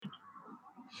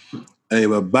Hey,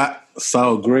 we're back.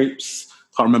 Sour grapes.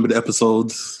 Can't remember the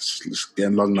episodes. It's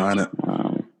getting long now,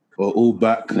 innit? We're all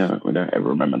back. No, we don't ever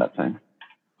remember that time.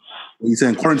 What are you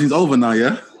saying? Quarantine's over now,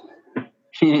 yeah?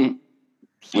 When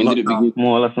did it begin?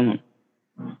 More or less, isn't it?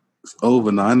 It's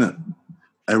over now, innit?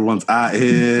 Everyone's out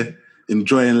here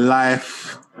enjoying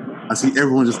life. I see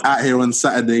everyone just out here on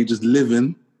Saturday just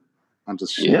living. I'm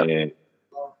just shit. Yeah,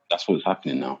 that's what's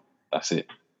happening now. That's it.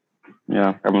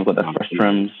 Yeah, everyone's got their fresh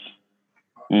trims.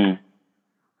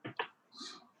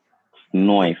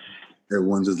 Nice.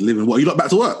 Everyone's just living. What, are you not back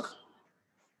to work?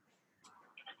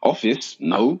 Office?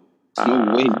 No.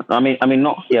 No way. I mean,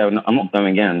 not. Yeah, I'm not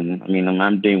going again. I mean,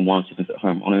 I'm doing one session at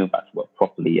home. I'm not even back to work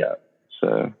properly yet.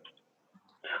 So,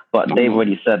 but they've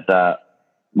already said that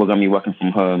we're going to be working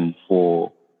from home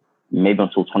for maybe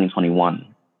until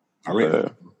 2021. So,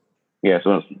 yeah, so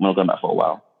we're not going back for a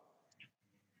while.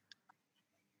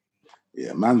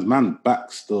 Yeah, man,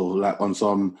 back still like on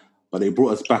some, but they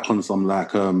brought us back on some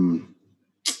like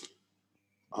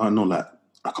I don't know, like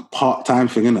a part-time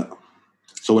thing, innit?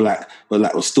 So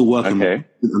we're still working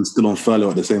and still on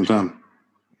furlough at the same time.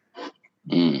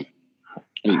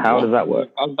 How does that work?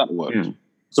 How does that work?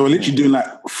 So we're literally doing like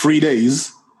 3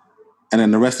 days, and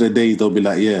then the rest of the days they'll be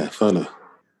like, yeah, furlough.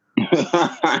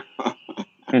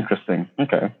 Interesting.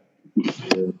 Okay.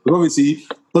 Yeah. But obviously,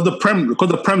 because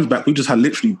the Prem's back, we just had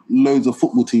literally loads of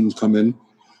football teams come in,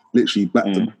 literally back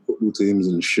to football teams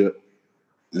and shit.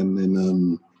 And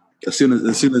then as soon as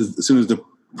the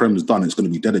Prem's done, it's going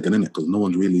to be dead again, innit? Because no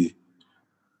one's really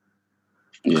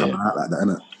coming out like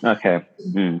that, innit?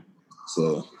 Okay.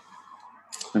 So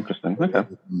Interesting. Okay.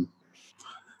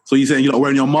 So you're saying you're not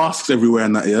wearing your masks everywhere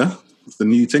and that, yeah? It's the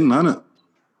new thing now, isn't it?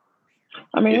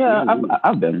 I mean, yeah,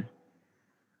 I've been.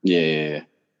 Yeah.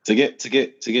 To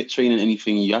get training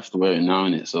anything, you have to wear it now,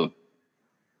 innit? So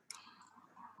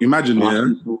imagine,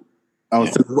 I was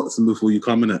telling Watson before you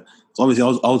come in it. So obviously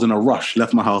I was in a rush,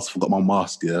 left my house, forgot my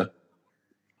mask, yeah.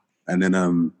 And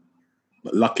then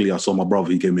luckily I saw my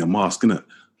brother, he gave me a mask, innit?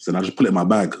 So I just put it in my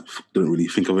bag. Didn't really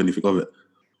think of anything of it.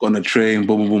 Got on the train,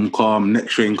 boom, boom, boom, calm.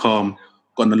 Next train, calm.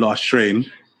 Got on the last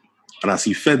train, and I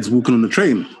see feds walking on the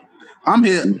train. I'm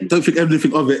here, don't think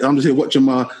anything of it. I'm just here watching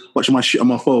my shit on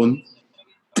my phone.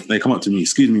 They come up to me,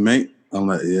 excuse me, mate. I'm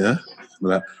like, yeah.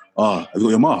 They're like, oh, have you got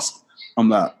your mask? I'm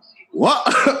like, what?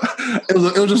 it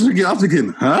was just thinking, I was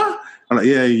thinking, huh? I'm like,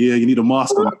 yeah, you need a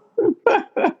mask.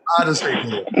 I just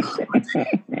thinking,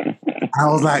 I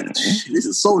was like, this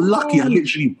is so lucky. I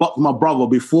literally bucked my brother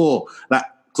before, like,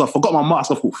 because I forgot my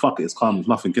mask. I thought, fuck it, it's calm, there's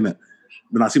nothing in it.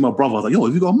 Then I see my brother, I was like, yo,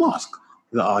 have you got a mask?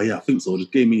 He's like, oh yeah, I think so.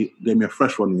 Just gave me a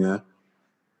fresh one, yeah.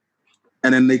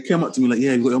 And then they came up to me like,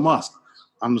 yeah, you got your mask?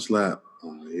 I'm just like,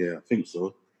 oh yeah, I think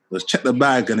so. Let's check the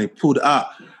bag, and they pulled it out,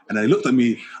 and they looked at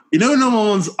me. You know, no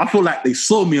ones. I feel like they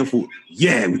saw me and thought,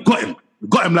 yeah, we got him,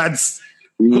 lads.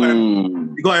 We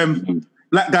got him.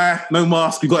 Black guy, no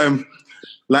mask, we got him.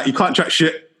 Like, you can't track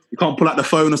shit. You can't pull out the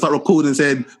phone and start recording and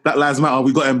saying Black Lives Matter.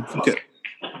 We got him. Fuck it.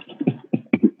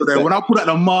 So then when I pull out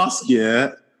the mask,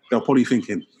 yeah, they're probably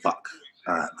thinking, fuck.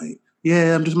 All right, mate.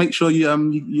 Yeah, just make sure you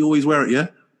always wear it, yeah?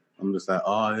 I'm just like,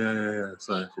 oh, yeah.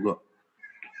 Sorry, I forgot.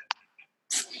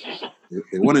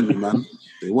 They wanted me, man.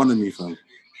 They wanted me, fam.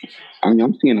 I mean,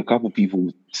 I'm seeing a couple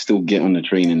people still get on the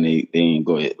train and they ain't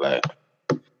got it. Like,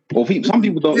 well, some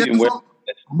people don't even wear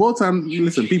it. More time,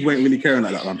 listen, people ain't really caring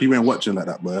like that, man. People ain't watching like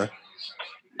that, bro.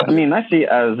 I mean, I see it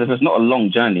as if it's not a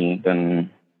long journey, then,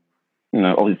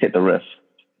 obviously take the risk.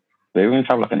 But if you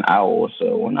travel like an hour or so,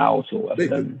 or an hour or two,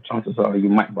 then chances are you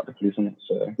might butt the police on it.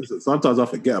 So listen, sometimes I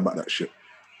forget about that shit.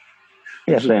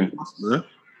 Yeah, same.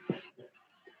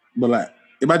 But like,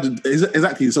 imagine,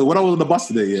 exactly. So when I was on the bus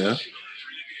today, yeah,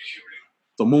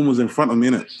 the mum was in front of me,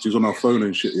 innit? She was on her phone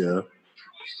and shit, yeah.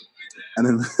 And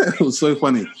then it was so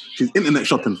funny. She's internet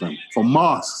shopping, fam, for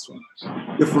masks,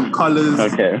 fam. Different colours,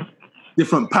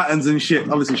 different patterns and shit.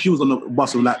 Obviously, she was on the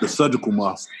bus with like the surgical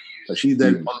mask. But she's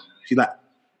there, she's like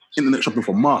internet shopping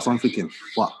for masks. I'm thinking,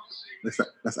 fuck,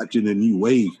 that's actually the new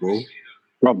wave, bro.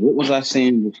 Bro, what was I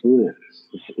saying before?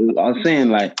 I was saying,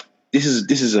 like, this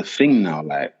is a thing now,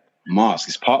 like, masks.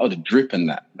 It's part of the drip and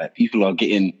that. Like, people are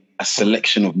getting a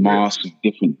selection of masks with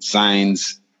different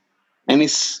designs. And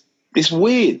it's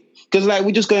weird. Because, like,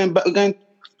 we just,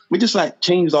 like,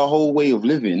 changed our whole way of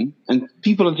living. And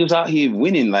people are just out here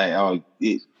winning, like,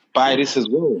 buy this as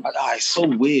well. It's so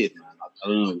weird, man. I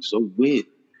don't know. It's so weird.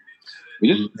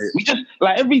 We just,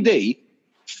 like, every day,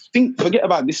 forget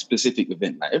about this specific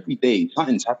event. Like, every day,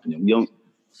 something's happening.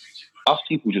 Us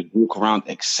people just walk around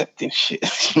accepting shit.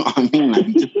 You know what I mean?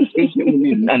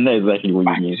 Like, I know exactly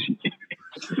what you mean.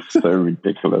 It's so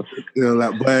ridiculous.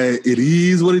 Like, boy, it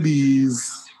is what it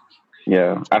is.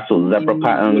 Yeah, I saw zebra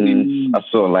patterns. I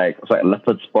saw like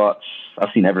leopard spots. I've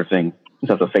seen everything in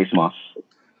terms of face masks.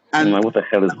 And I'm like, what the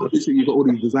hell is this? obviously you got all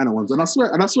these designer ones, and I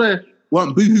swear,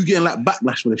 weren't Boohoo getting like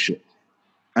backlash for this shit?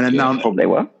 And then now They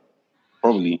were.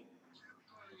 Probably.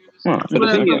 Oh, But the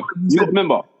thing is, you got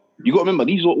to remember,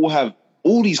 these all have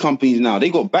all these companies now. They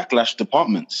got backlash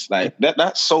departments like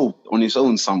that's sold on its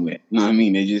own somewhere. You know what I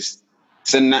mean? They just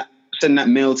send that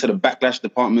mail to the backlash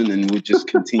department, and we just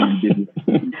continue business.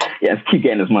 Yeah, keep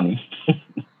getting his money.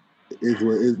 is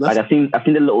what it is. Like I've seen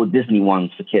the little Disney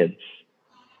ones for kids.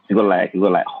 You got like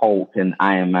Hulk and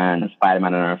Iron Man and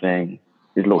Spider-Man and everything.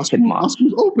 These little kid masks.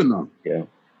 Schools open now. Yeah.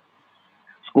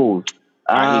 Schools.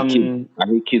 I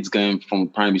hate kids going from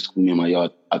primary school near my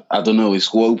yard. I don't know, is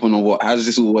school open or what? How's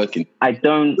this all working? I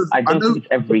don't think it's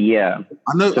every year.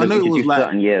 I know it was like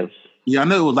certain years. Yeah, I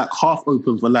know it was like half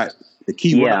open for like the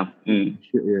key. Yeah.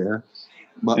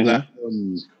 But like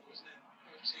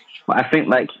but I think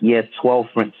like year 12,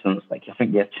 for instance, like I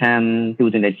think year 10, who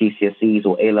was in their GCSEs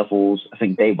or A levels, I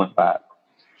think they went back.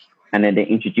 And then they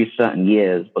introduced certain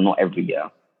years, but not every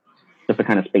year. Just to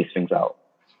kind of space things out.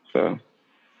 So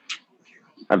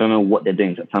I don't know what they're doing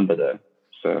in September though.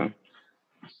 So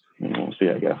we'll see,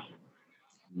 I guess.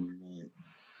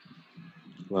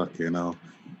 Okay, now.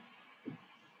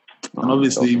 And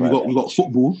obviously we got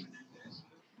football,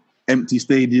 empty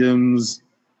stadiums.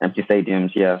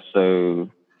 Yeah. So,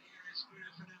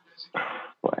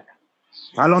 what?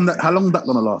 How long that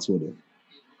gonna last for then?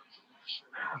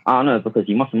 I don't know, because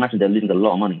you must imagine they're losing a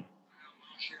lot of money.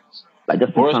 Like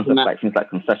just in terms of like things like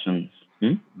concessions.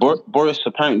 Boris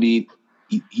apparently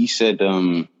he said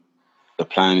the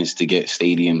plan is to get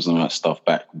stadiums and all that stuff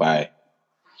back by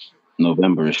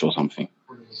November-ish or something.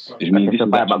 Okay, so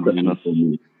by about Christmas.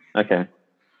 Okay.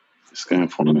 It's going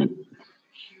for a minute.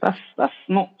 That's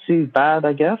not too bad,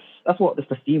 I guess. That's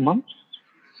just a few months.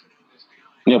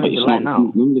 Yeah, but it's not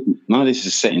now. None of this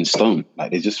is set in stone.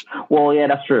 Like they just. Well, yeah,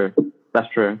 that's true.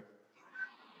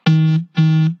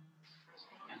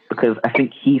 Because I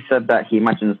think he said that he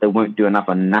imagines they won't do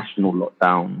another national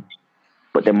lockdown,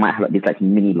 but they might have like these like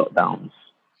mini lockdowns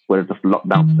where they just lock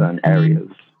down certain areas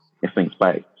if things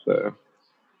spike. So.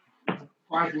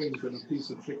 5 wings and a piece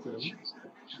of chicken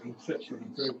and chips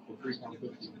and drink for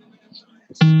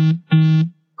 £3.50.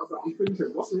 I'm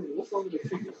thinking, what's wrong with the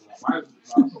chicken? Why is it?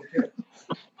 I don't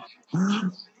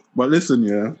care. But listen,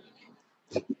 yeah.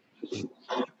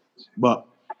 But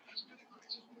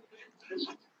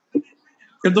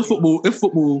if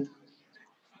football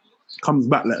comes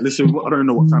back, like listen, I don't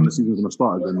know what time the season's gonna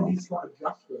start again.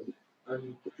 I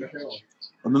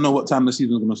don't know what time the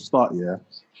season's gonna start. Yeah.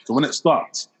 So when it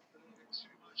starts.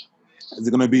 Is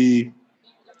it going to be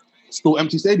still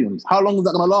empty stadiums? How long is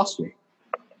that going to last for?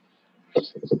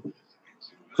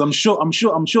 So I'm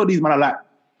sure these men are like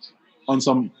on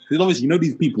some. Because obviously, you know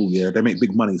these people, yeah, they make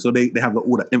big money, so they have like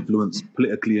all that influence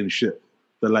politically and shit.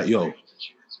 They're like, yo,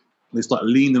 they start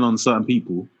leaning on certain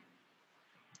people,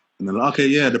 and they're like, okay,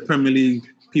 yeah, the Premier League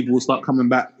people will start coming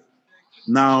back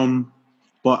now,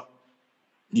 but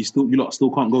you lot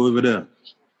still can't go over there.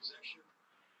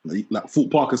 Like Fort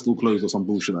Park is still closed or some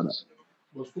bullshit like that.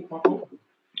 Was Fort Park open?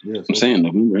 Yeah, I'm saying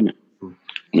November, isn't it?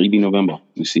 Maybe November.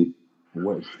 We see.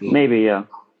 Maybe, yeah.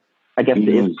 I guess it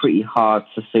is pretty hard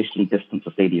to socially distance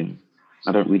a stadium.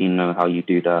 I don't really know how you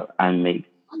do that and make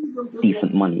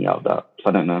decent money out of that. So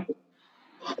I don't know.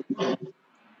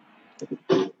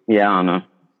 Yeah, I don't know.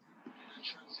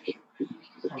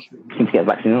 Seem to get a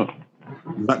vaccine or not.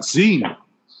 Vaccine?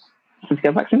 Seem to get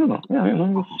a vaccine or not? Yeah, I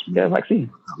don't know. Get a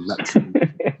vaccine.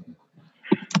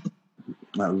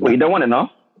 Well, you don't want it now?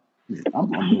 Yeah,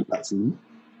 I'm on the vaccine.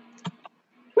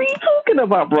 What are you talking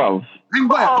about, bro? I ain't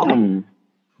got it.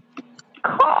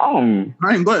 Calm.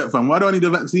 I ain't got it, fam. Why do I need a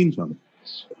vaccine, fam?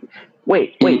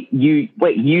 Wait. You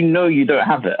know you don't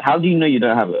have it. How do you know you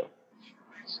don't have it?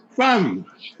 Fam,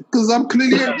 because I'm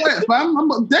clearly got it, fam. I'm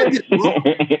not dead yet, bro.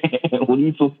 What are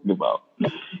you talking about?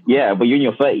 Yeah, but you're in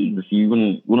your 30s. You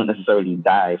wouldn't necessarily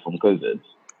die from COVID.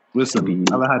 Listen,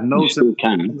 I've had no... You still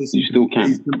can. You still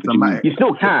can. You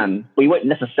still can, but you won't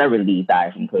necessarily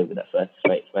die from COVID at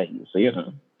 30. So, you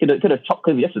know, could have chopped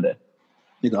COVID yesterday.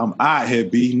 Nigga, I'm out here,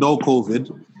 B. No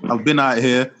COVID. I've been out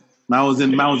here. I was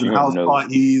in house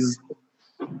parties.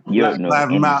 Black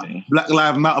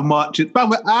Lives Matter marches. But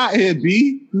we're out here,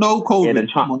 B. No COVID.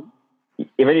 Yeah,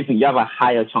 if anything, you have a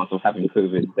higher chance of having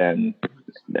COVID than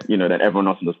everyone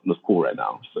else in the school right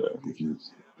now. So,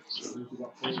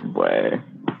 boy.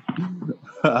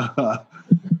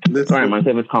 Sorry, man.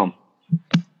 Keep it calm.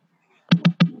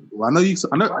 Well, I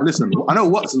know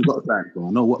Watson's got time.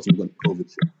 I know Watson's got COVID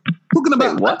shit. Talking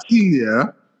about vaccine,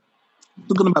 yeah.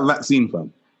 Talking about vaccine,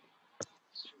 fam.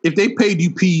 if they paid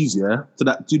you peas, yeah,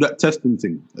 to do that testing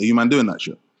thing, are you man doing that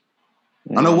shit?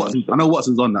 I know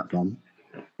Watson's on that, fam.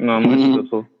 No, I'm not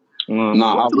sure.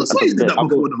 Nah, You did that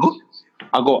before, though.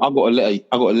 I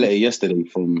got a letter yesterday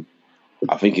from,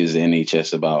 I think it was the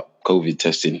NHS, about COVID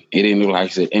testing. It didn't look like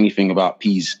it said anything about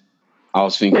peas. I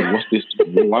was thinking, what's this?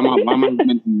 Why am I meant to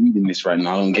be reading this right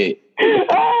now? I don't get it.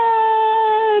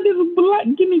 There's a black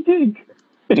guinea pig.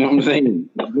 You know what I'm saying?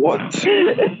 What?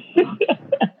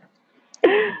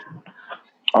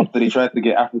 After they tried to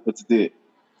get Africa to do it.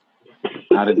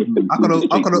 I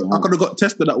could have got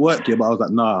tested at work here, but I was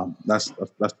like, nah, that's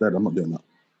dead. I'm not doing that.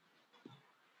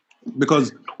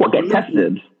 Because what, get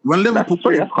tested? When Liverpool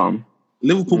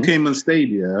Mm-hmm. came and stayed,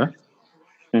 yeah.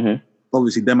 Mm-hmm.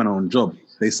 Obviously, them and on job.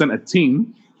 They sent a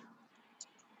team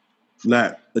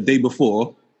like the day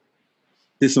before,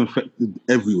 disinfected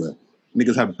everywhere.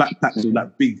 Niggas had backpacks with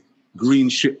that big green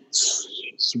shit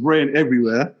spraying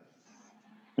everywhere.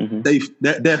 Mm-hmm.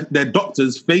 Their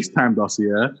doctors FaceTimed us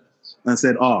here and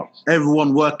said,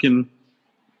 everyone working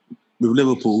with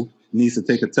Liverpool needs to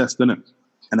take a test, innit?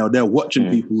 And they're watching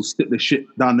people stick the shit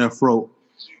down their throat,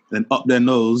 then up their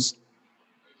nose,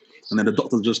 and then the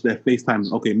doctors just there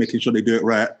FaceTime, okay, making sure they do it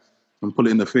right and put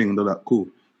it in the thing. And they're like, cool.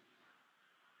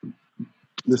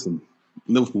 Listen,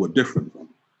 Liverpool were different, man.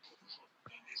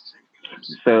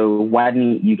 So why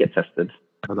didn't you get tested?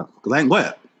 Because I ain't got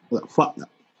it. Like, fuck that.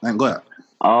 I ain't got it.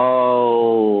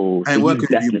 Oh, I ain't working you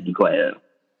definitely got it.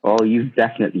 Oh, you've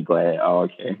definitely got it. Oh,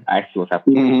 okay. I see what's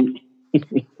happening.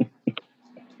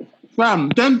 Fam,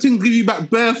 them things give you back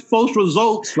bare false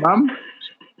results, fam.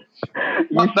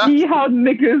 You see how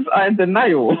niggas are in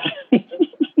denial?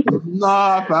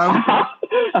 Nah, fam.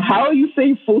 How are you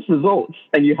saying false results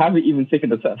and you haven't even taken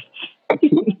the test?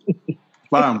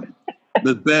 Fam,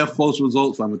 there's bare false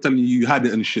results, fam. I'm telling you had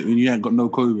it and shit and you ain't got no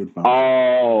COVID, fam.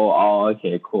 Oh,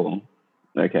 okay, cool.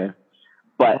 Okay.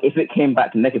 But if it came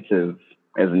back negative,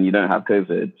 as in you don't have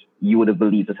COVID, you would have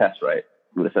believed the test, right?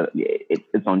 You would have said,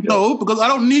 it's on job. No, because I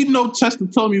don't need no test to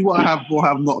tell me what I have or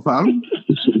have not, fam.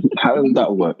 How does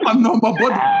that work? I know my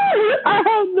body. I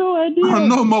have no idea. I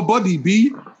know my body,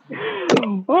 B.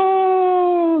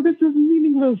 Oh, this is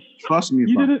meaningless. Trust me,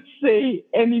 You fam. didn't say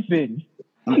anything.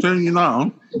 I'm telling you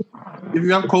now, if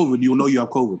you have COVID, you'll know you have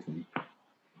COVID, fam.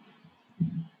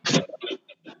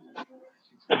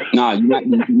 Nah, you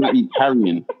might be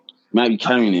carrying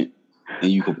it,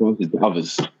 and you could pass it to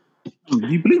others. Do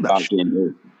you believe that shit?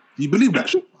 Do you believe that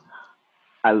shit?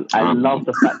 I love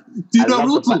the fact. Do you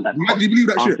actually believe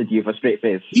that shit? Answered you with a straight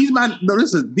face. These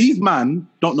man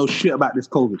don't know shit about this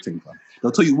COVID thing, fam.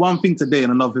 They'll tell you one thing today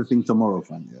and another thing tomorrow,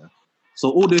 fam. Yeah. So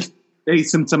all this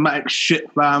asymptomatic shit,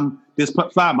 fam.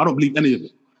 Fam, I don't believe any of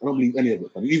it. Fam. You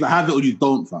either have it or you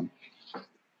don't, fam.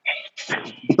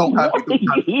 You don't have it. What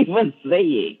are you even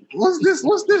saying?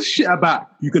 What's this shit about?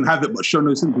 You can have it but show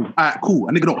no symptoms. Alright, cool.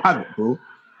 A nigga don't have it, bro.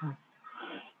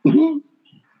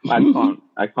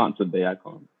 I can't today. I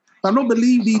can't. I don't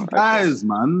believe these guys,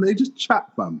 man. They just chat,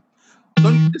 fam.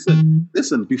 Don't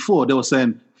listen. Before they were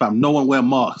saying, fam, no one wear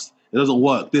masks. It doesn't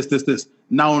work. This.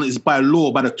 Now it's by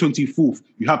law, by the 24th,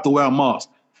 you have to wear a mask,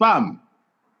 fam.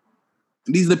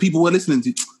 These are the people we're listening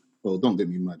to. Oh, don't get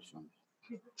me mad, fam.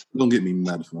 Don't get me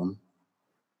mad, fam.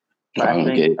 I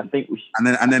think we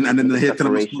should. And then they hear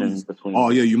telling us, between. oh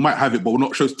yeah, you might have it, but we're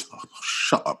not sure. Oh,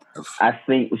 shut up. I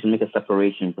think we should make a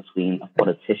separation between a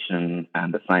politician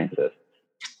and a scientist.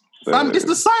 So, Fam, it's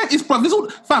the scientists, fam.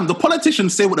 Fam, the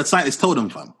politicians say what the scientists told them,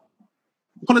 fam.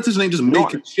 The politicians ain't just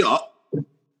making shit up.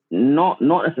 Not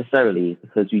necessarily,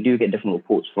 because we do get different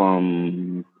reports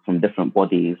from different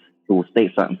bodies who will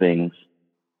state certain things,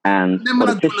 and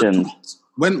politicians.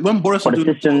 When Boris was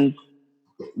doing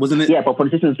wasn't it? Yeah, but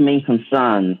politicians' main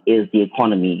concern is the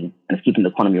economy and it's keeping the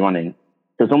economy running.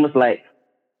 So it's almost like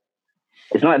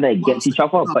it's not like they're against each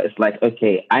other, but it's like,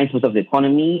 okay, I need to preserve the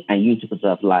economy and you need to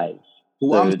preserve lives.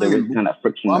 What so there is kind of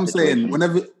friction. What I'm saying,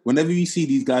 whenever you see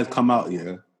these guys come out,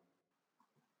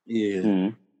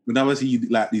 whenever I see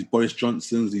like these Boris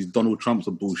Johnsons, these Donald Trumps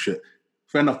of bullshit,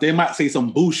 fair enough, they might say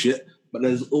some bullshit, but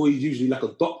there's always usually like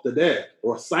a doctor there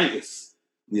or a scientist.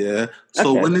 Yeah.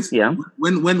 So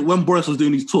when Boris was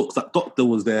doing these talks, that doctor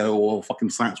was there or fucking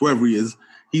science, wherever he is,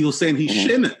 he was saying he's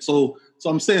shitting it. So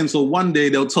I'm saying, so one day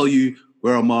they'll tell you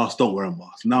wear a mask, don't wear a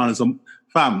mask. Now there's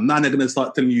now they're gonna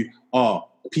start telling you,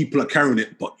 people are carrying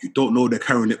it, but you don't know they're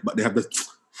carrying it, but they have the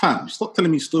fam. Stop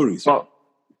telling me stories. But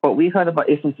we heard about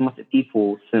asymptomatic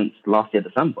people since last year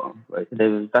December. Right?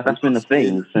 That's been a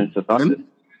thing since it started.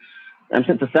 And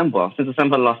since December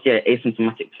last year,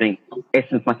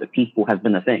 asymptomatic people has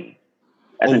been a thing.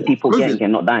 As in people getting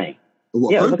and not dying.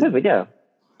 What, yeah, COVID? COVID, yeah.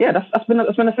 Yeah, that's been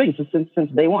a thing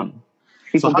since day one.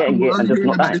 People So how getting come we're it and only just hearing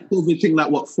not about this dying. COVID thing like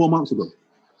what 4 months ago?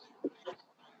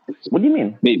 What do you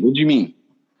mean? Wait, what do you mean?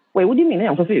 Wait, what do you mean? Yeah,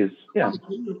 I'm confused. Yeah.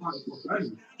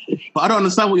 But I don't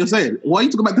understand what you're saying. Why are you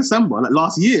talking about December, like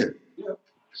last year?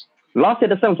 Last year,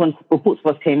 December, when reports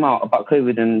first came out about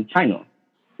COVID in China.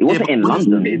 It wasn't in when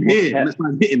London. It It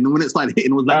started hitting here, when it started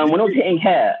hitting, it was like when it was hitting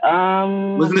here.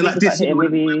 wasn't it like this year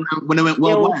when it went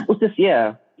worldwide? What's this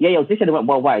year? Yeah, it was this year they went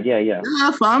worldwide. Yeah. Yeah,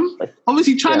 fam.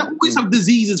 Obviously, China always have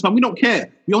diseases, fam. We don't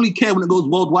care. We only care when it goes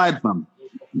worldwide, fam.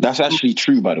 That's actually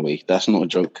true, by the way. That's not a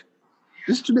joke.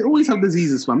 They always have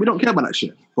diseases, fam. We don't care about that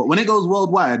shit. But when it goes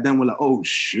worldwide, then we're like, oh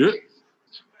shit.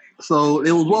 So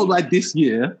it was worldwide this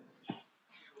year.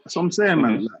 That's what I'm saying,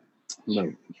 man.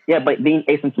 Like, yeah, but being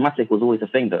asymptomatic was always a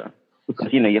thing, though,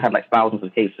 because you had like thousands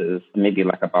of cases, and maybe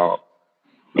like 2%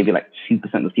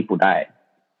 of people die.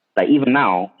 Like even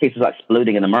now, cases are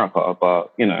exploding in America,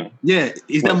 but yeah,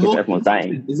 is there more? Everyone's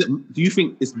dying. Is it? Do you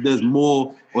think there's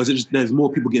more, or is it just there's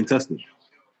more people getting tested?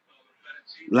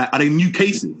 Like, are they new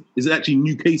cases? Is it actually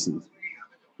new cases?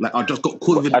 Like, I just got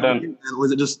COVID. Or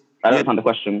is it just? I don't understand the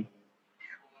question.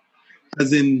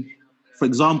 As in, for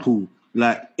example,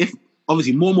 like if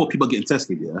obviously more and more people are getting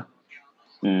tested, yeah.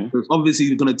 So it's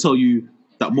obviously going to tell you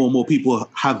that more and more people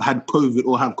have had COVID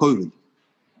or have COVID.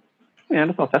 Yeah,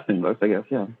 that's how testing works, I guess.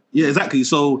 Yeah. Yeah, exactly.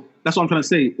 So that's what I'm trying to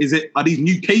say. Are these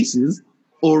new cases,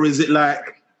 or is it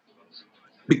like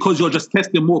because you're just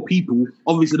testing more people,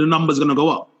 obviously the numbers are going to go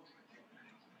up?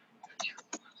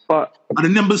 But are the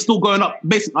numbers still going up?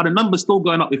 Basically, are the numbers still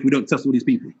going up if we don't test all these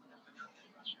people?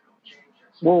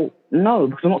 Well, no,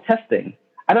 because we're not testing.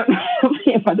 I don't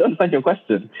understand your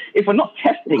question. If we're not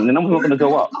testing, the numbers are not going to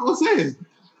go up. That's what I'm saying.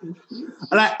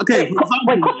 Like, okay, do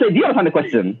you understand the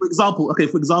question? For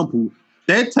example,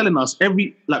 they're telling us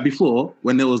before,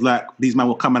 when there was like these men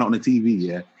were coming out on the TV,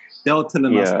 yeah, they were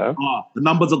telling us, the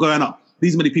numbers are going up.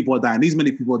 These many people are dying. These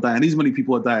many people are dying. These many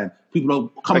people are dying. People are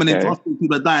coming into hospital.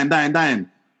 People are dying.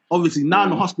 Obviously, now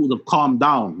the hospitals have calmed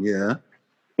down, yeah.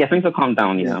 Yeah, things have calmed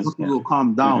down, yeah. Hospitals have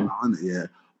calmed down, yeah.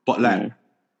 But like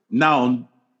now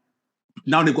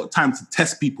they've got time to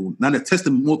test people. Now they're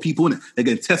testing more people, innit? They're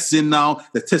getting tests in now.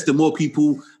 They're testing more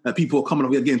people. People are coming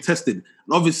up here getting tested.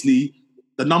 And obviously,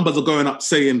 the numbers are going up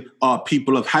saying,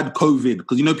 people have had COVID.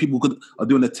 Because people are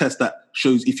doing a test that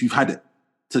shows if you've had it,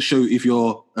 to show if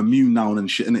you're immune now and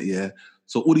shit, innit, yeah?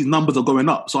 So all these numbers are going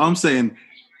up. So I'm saying,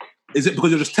 is it because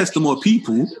you're just testing more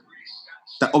people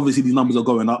that obviously these numbers are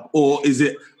going up? Or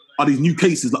are these new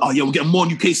cases like, we're getting more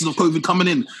new cases of COVID coming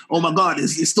in. Oh my God,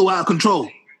 it's still out of control.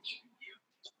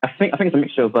 I think it's a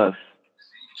mixture of both.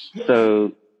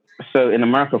 So in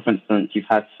America, for instance, you've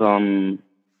had some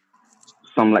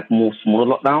like more smaller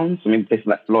lockdowns. So maybe places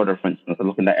like Florida, for instance, are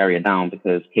locking that area down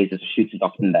because cases are shooting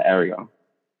up in that area.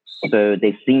 So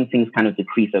they've seen things kind of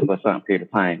decrease over a certain period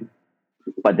of time.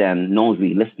 But then no one's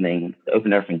really listening. They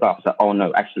open everything up. It's like, oh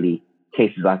no, actually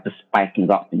cases are just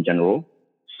spiking up in general.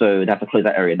 So they have to close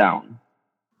that area down.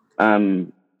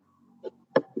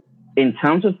 In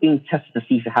terms of being tested to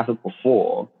see if it happened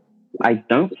before, I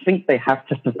don't think they have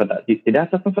testing for that. Did they have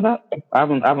testing for that? I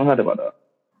haven't heard about that.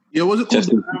 Yeah, was it called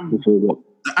the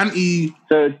anti?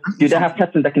 So do they have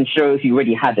testing that can show if you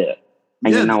already had it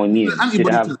and you're now immune? Do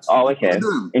they have? Oh, okay,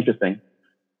 interesting.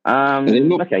 No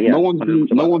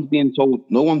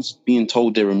one's being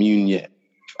told they're immune yet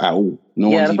at all.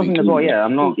 That's something as well.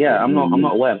 I'm not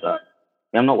aware of that.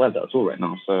 Yeah, I'm not aware of that at all right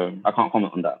now, so I can't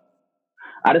comment on that.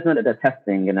 I just know that they're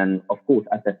testing, and then of course,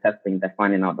 as they're testing, they're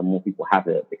finding out that more people have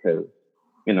it because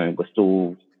we're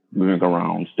still moving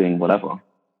around, doing whatever.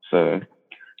 So,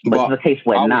 but it's a case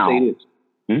where I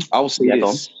will say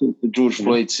this: since the George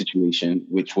Floyd situation,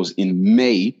 which was in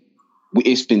May,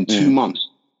 it's been 2 months.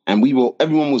 And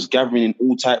everyone was gathering in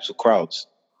all types of crowds.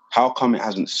 How come it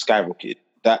hasn't skyrocketed?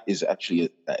 That is actually,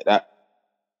 that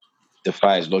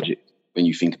defies logic when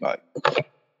you think about it.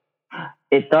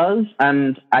 It does,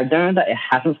 and I don't know that it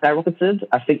hasn't skyrocketed.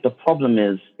 I think the problem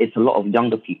is it's a lot of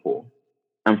younger people.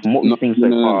 And from what we've seen so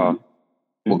far...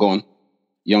 Well, go on.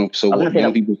 Young people say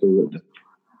what?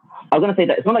 I was going to say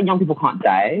that it's not like young people can't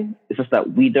die. It's just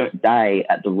that we don't die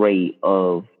at the rate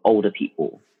of older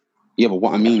people. Yeah, but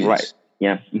what I mean is...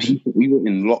 Yeah, we were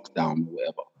in lockdown or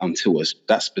whatever until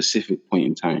that specific point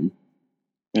in time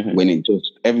when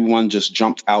everyone just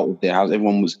jumped out of their house.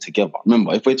 Everyone was together.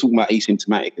 Remember, if we're talking about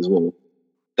asymptomatic as well,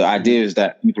 the idea is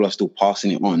that people are still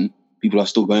passing it on. People are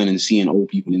still going and seeing old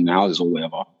people in the houses or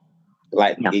whatever.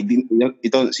 Like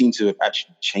it doesn't seem to have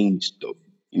actually changed though.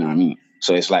 You know what I mean?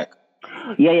 So it's like,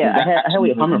 I hear where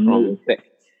you're coming from.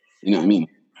 You know what I mean?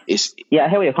 I hear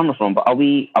where you're coming from. But are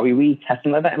we retesting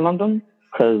like that in London?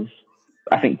 Because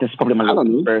I think this is probably my little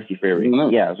conspiracy theory.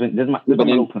 Yeah, this is my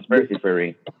little conspiracy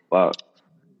theory. But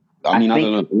I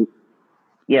don't know.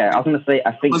 Yeah, I was going to say,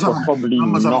 I think we're probably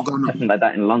not testing like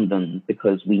that in London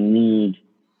because we need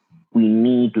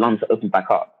London to open back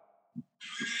up.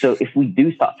 So if we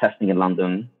do start testing in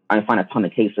London and find a ton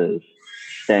of cases,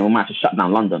 then we might have to shut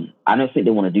down London. I don't think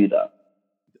they want to do that.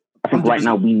 I think 100%. Right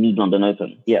now we need London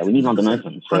open. Yeah, we need London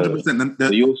open. So 100%.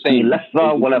 So you're saying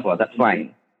Leicester, whatever, that's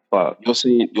fine. But you're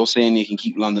saying you can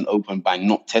keep London open by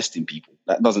not testing people.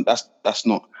 That's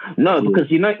not. No,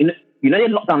 because you know they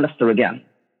locked down Leicester again.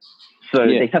 So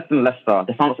they tested in Leicester,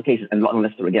 they found lots of cases and locked down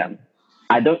Leicester again.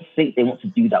 I don't think they want to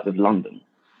do that with London.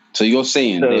 So you're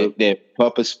saying they're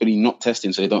purposefully not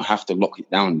testing so they don't have to lock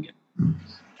it down again?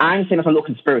 I'm saying that's a little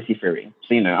conspiracy theory.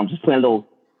 So, I'm just putting a little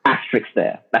asterisk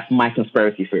there. That's my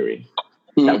conspiracy theory.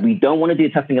 That we don't want to do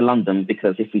testing in London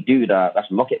because if we do that,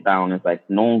 that's lock it down. It's like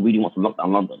no one really wants to lock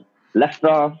down London.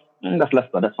 Leicester, that's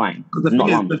Leicester. That's fine.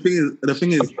 The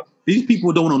thing is, these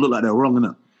people don't want to look like they're wrong,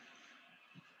 innit?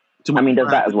 There's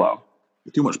that as well.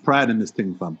 Too much pride in this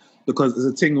thing, fam. Because it's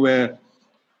a thing where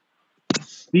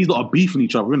these lot are beefing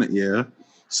each other, innit? Yeah.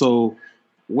 So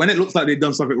when it looks like they've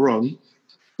done something wrong,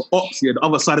 the ops, the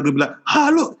other side are gonna be like,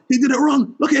 look, he did it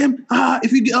wrong. Look at him.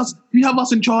 If you have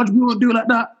us in charge, we won't do it like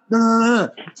that.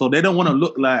 So they don't want to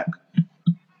look like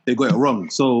they got it wrong.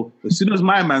 So as soon as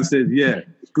my man says, yeah,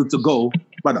 it's good to go,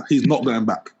 brother, he's not going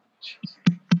back.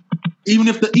 Even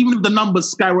if the numbers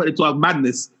skyrocket to our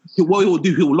madness, what he will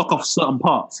do, he will lock off certain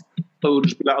parts. So it'll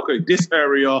just be like, okay, this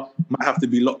area might have to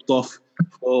be locked off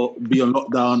or be on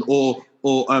lockdown, or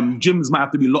gyms might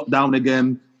have to be locked down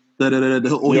again.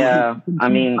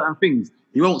 Things.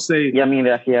 You won't say. Yeah,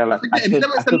 I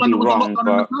could be wrong, but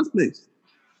in the first place.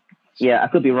 Yeah, I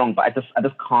could be wrong, but I just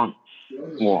can't.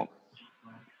 What?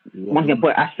 Once again,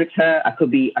 put asterisk here. I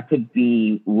could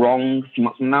be wrong a few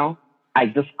months from now. I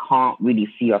just can't really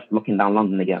see us locking down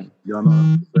London again. Yeah,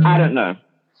 no. I don't know.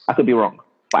 I could be wrong,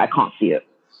 but I can't see it.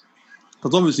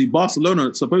 Because obviously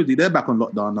Barcelona, supposedly they're back on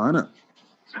lockdown now, isn't it?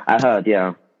 I heard,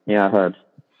 yeah. Yeah, I heard.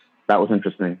 That was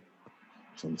interesting.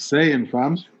 That's what I'm saying,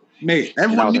 fam. Mate,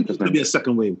 everyone knew there's going to be a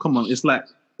second wave. Come on, it's like,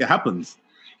 it happens.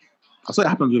 I say it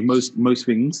happens with most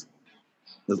things.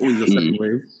 There's always a second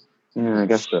wave. Yeah, I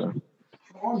guess so.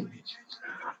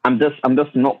 I'm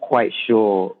just not quite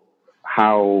sure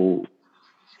how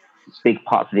big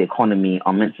parts of the economy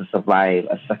are meant to survive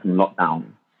a second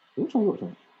lockdown.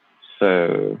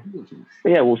 So,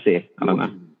 yeah, we'll see. I don't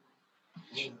know.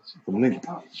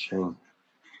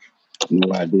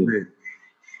 No idea.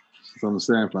 That's what I'm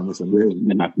saying, fam. That's what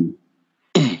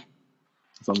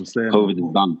I'm saying. COVID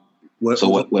is done. So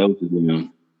what else is going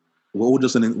on? We're all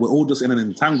just in an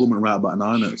entanglement right about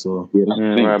now, isn't it? So yeah, that's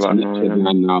the thing. Right about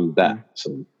now. That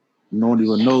so no one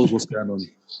even knows what's going on.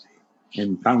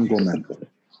 Entanglement.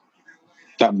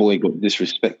 That boy got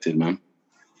disrespected, man.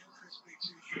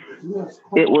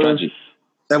 It was.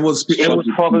 Everyone's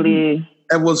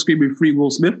screaming "Free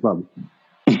Will Smith," man.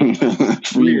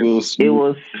 Free Will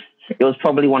Smith. It was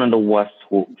probably one of the worst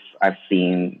talks I've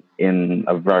seen in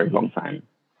a very long time.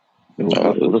 It was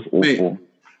awful. Mate,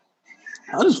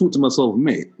 I just thought to myself,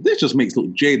 mate, this just makes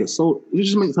Jada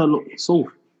her look so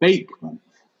fake, man.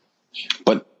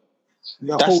 But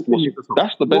that's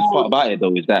the best part about it,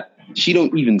 though, is that she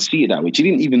don't even see it that way. She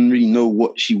didn't even really know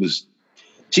what she was.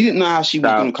 She didn't know how she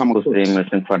was going to come across. That was the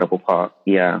most incredible part.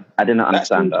 Yeah, I didn't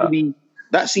understand that.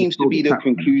 That seems to be the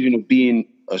conclusion of being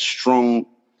a strong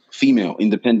female,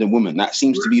 independent woman. That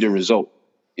seems to be the result.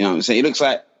 You know what I'm saying? It looks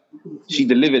like she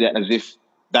delivered it as if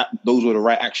those were the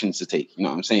right actions to take. You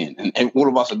know what I'm saying? And all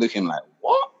of us are looking like,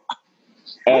 what?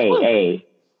 Hey,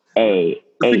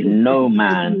 no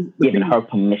man giving her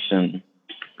permission.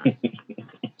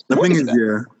 The thing is,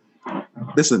 yeah,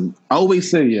 listen, I always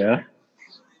say,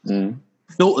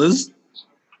 filters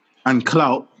and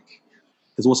clout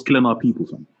is what's killing our people,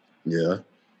 fam. Yeah.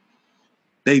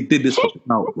 They did this for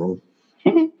clout, bro.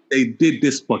 They did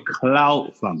this for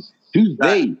clout, fam. Who's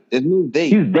they? There's no they.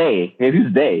 Who's they?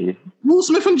 Who's they? Will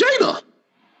Smith and Jada.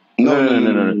 No.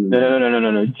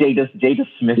 Jada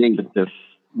Smith did this.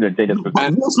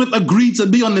 And Will Smith agreed to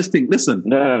be on this thing. Listen.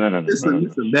 No.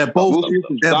 Listen. They're both.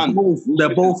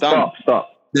 Stop.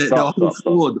 They're all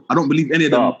fraud. I don't believe any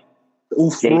of them. They're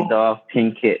all fraud. Jada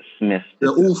Pinkett Smith. They're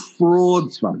all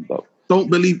frauds, man. Don't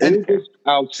believe any.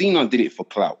 Alcina did it for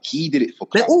clout. He did it for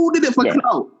clout. They all did it for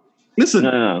clout. Listen,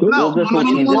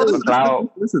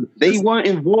 listen. They weren't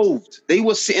involved. They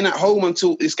were sitting at home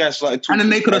until this guy started talking. And then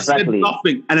they could have said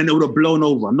nothing, and then it would have blown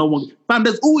over. No one. Man,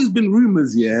 there's always been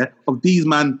rumors, of these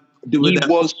man doing that.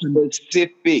 He was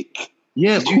specific.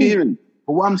 Yeah, did you hear him?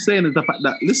 But what I'm saying is the fact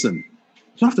that, listen,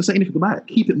 don't have to say anything about it.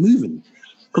 Keep it moving.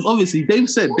 Because obviously they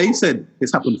said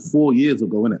this happened 4 years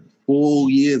ago, innit? 4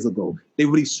 years ago. They've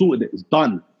already sorted it. It's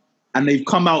done. And they've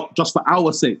come out just for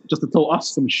our sake, just to tell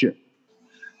us some shit.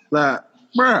 Like,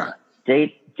 bruh.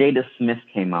 Jada Smith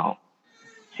came out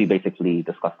to basically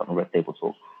discuss that on Red Table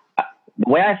Talk. The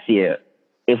way I see it,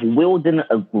 if Will didn't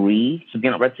agree to be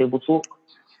on Red Table Talk,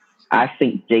 I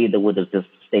think Jada would have just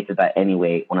stated that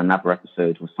anyway on another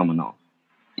episode with someone else.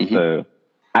 Mm-hmm. So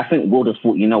I think Will just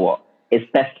thought, you know what, it's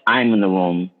best I'm in the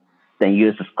room, then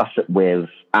you just discuss it with,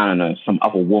 I don't know, some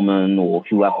other woman or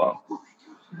whoever.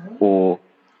 Or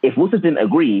if Will didn't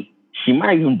agree, she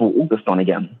might even brought August on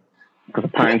again. Because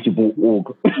apparently she brought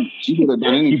Org. She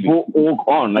brought Org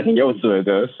on like a year or so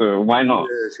ago, so why not?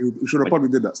 Yeah, she should have probably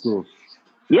did that still.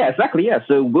 Yeah, exactly, yeah.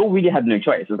 So Will really had no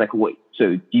choice. It was like, wait,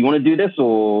 so do you want to do this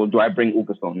or do I bring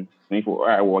August on? And he thought, all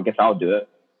right, well, I guess I'll do it.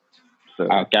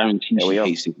 So I guarantee she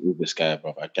hates the August guy,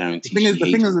 bro. I guarantee. The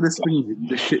thing is with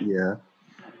this shit, yeah.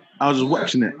 I was just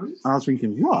watching it. I was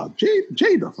thinking, wow,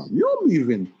 Jada, fam, you're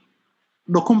moving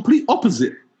the complete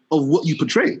opposite of what you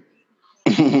portray.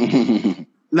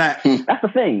 Like that's the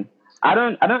thing. I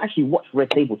don't actually watch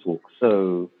Red Table Talk,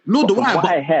 so no, do I? What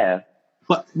I hear.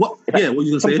 But what? Yeah, what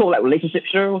you gonna say? Some sort of like relationship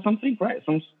show or something, right?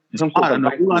 Some sort I don't know.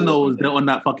 All I know is they're on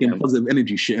that fucking yeah. positive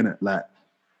energy shit, innit? Like,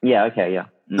 yeah, okay, yeah.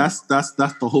 That's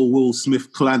the whole Will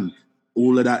Smith clan.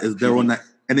 All of that is they're on that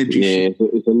energy shit.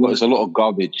 It's a lot of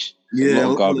garbage.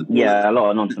 A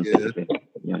lot of nonsense.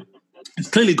 Yeah. It's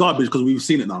clearly garbage because we've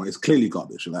seen it now. It's clearly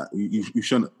garbage. Like you've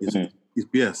shown it. It's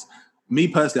BS. Me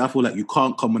personally, I feel like you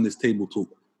can't come on this table talk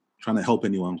trying to help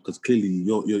anyone because clearly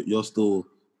you're still.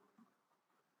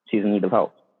 She's in need of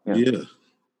help. Yeah.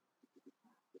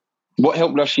 What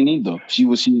help does she need though? She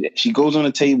goes on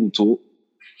a table talk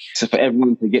for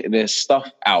everyone to get their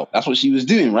stuff out. That's what she was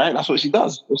doing, right? That's what she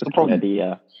does. What's the problem?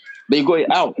 Yeah. They got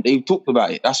it out. They talked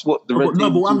about it. That's what the red.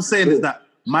 But what I'm saying is that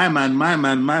my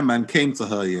man came to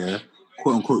her, yeah,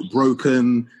 quote unquote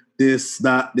broken. This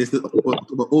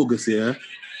August, yeah.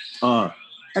 And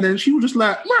then she was just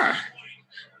like, bruh,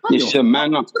 it's a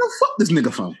man up. Gonna fuck this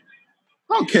nigga, fam.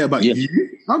 I don't care about you.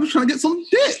 I'm just trying to get some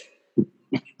dick.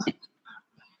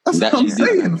 That's what I'm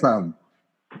saying, fam.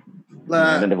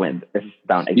 Like, then they went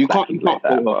down exactly you can't like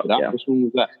that. That. Yeah. What's wrong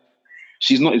with that?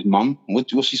 She's not his mum.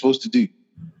 What's she supposed to do?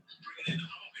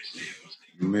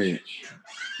 Mate.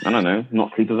 I don't know.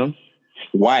 Not sleep with him.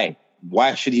 Why?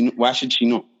 Why should she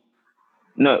not?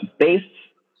 No,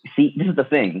 see, this is the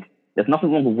thing. There's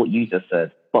nothing wrong with what you just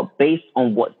said, but based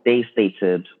on what they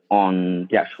stated on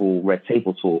the actual Red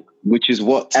Table Talk, which is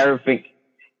what everything,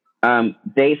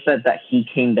 they said that he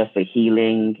came there for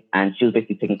healing, and she was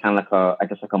basically taking kind of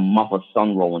like a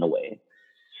mother-son role in a way.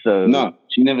 So no,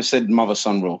 she never said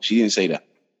mother-son role. She didn't say that.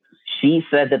 She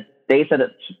said that they said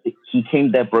that he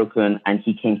came there broken and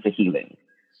he came for healing.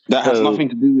 That has nothing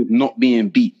to do with not being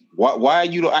beat. Why are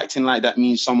you not acting like that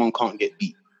means someone can't get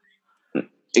beat?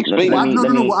 Explain.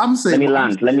 What I'm saying.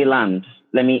 Let me land.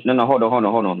 Hold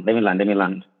on. Let me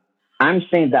land. I'm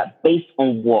saying that based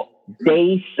on what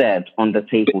they said on the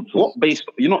table talk. What based?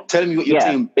 You're not telling me what you're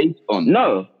saying based on.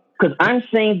 No, because I'm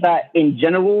saying that in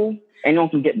general, anyone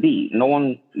can get beat. No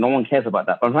one cares about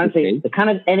that. But I'm trying to say the kind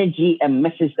of energy and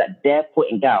message that they're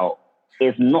putting out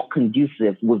is not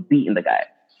conducive with beating the guy.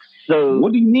 So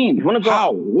what do you mean?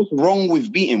 How? What's wrong with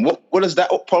beating? What is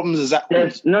that? What problems is that?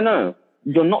 No.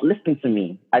 You're not listening to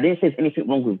me. I didn't say there's anything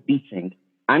wrong with beating.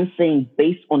 I'm saying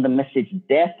based on the message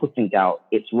they're putting out,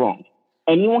 it's wrong.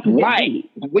 Anyone can get beat.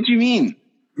 What do you mean?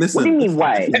 Listen, what do you mean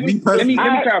why? Let me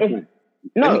clarify.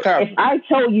 If I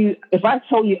tell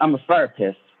you I'm a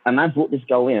therapist and I brought this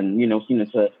girl in,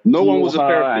 to no one was a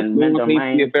therapist. No one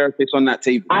claimed to be a therapist on that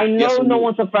table. I know no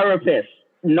one's a therapist.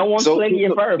 No one's claiming to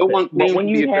be a therapist. No one claimed to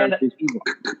be a therapist either.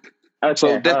 Okay,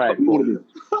 so that's right, what it is.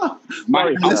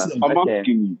 I'm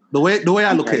asking you. The way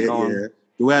I look at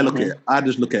it, I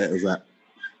just look at it as that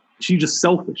she's just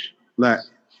selfish. Like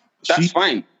that's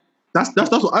fine. That's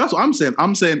what I'm saying.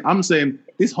 I'm saying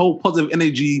this whole positive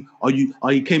energy. Are you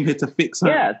came here to fix her?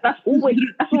 Yeah, that's what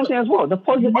I'm saying as well. The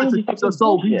positive energy stuff is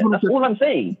bullshit. That's all I'm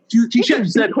saying. She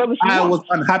said I was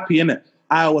unhappy in it.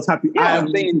 I was happy. Yeah, I'm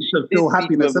saying she feel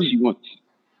happiness. She wants.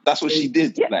 That's what she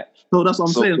did. Yeah. Like, so that's what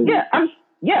I'm saying.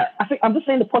 I think I'm just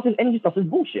saying the positive energy stuff is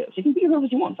bullshit. She can be whoever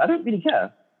she wants. I don't really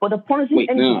care. But the positive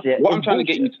energy what I'm trying to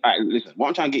get you to listen. What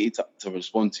I'm trying to get you to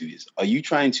respond to is: are you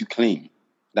trying to claim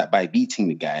that by beating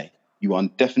the guy, you are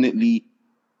definitely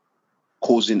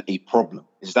causing a problem?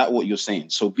 Is that what you're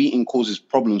saying? So beating causes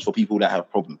problems for people that have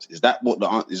problems. Is that what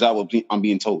I'm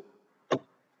being told?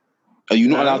 Are you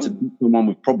not allowed to beat someone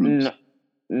with problems?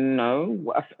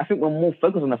 No, I think we're more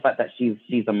focused on the fact that she's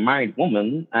a married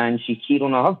woman and she cheated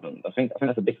on her husband. I think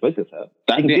that's a big focus here.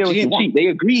 She didn't cheat. They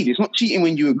agreed. It's not cheating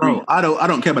when you agree. No, I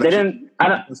don't care about They that. didn't.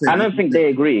 I don't think they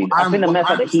agreed. I think the mere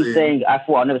fact that he's saying, "I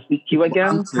thought I'll never speak to you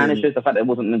again," kind of shows the fact that it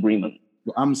wasn't an agreement.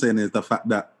 What I'm saying is the fact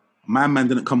that my man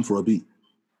didn't come for a beat.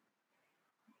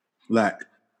 Like,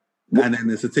 and then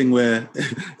there's a thing where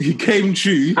he came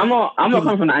true. I'm not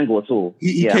coming from the angle at all.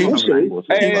 He came true.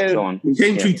 He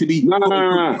came true to be.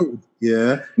 No.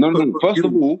 Yeah. No.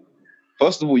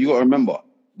 First of all, you got to remember,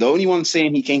 the only one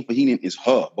saying he came for healing is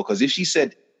her. Because if she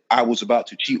said, I was about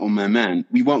to cheat on my man,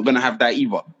 we weren't going to have that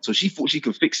either. So she thought she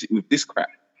could fix it with this crap.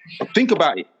 Think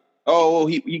about it. Oh,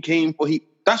 he came for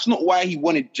That's not why he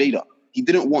wanted Jada. He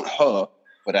didn't want her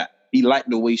for that. He liked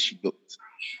the way she looked.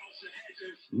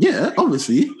 Yeah,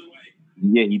 obviously.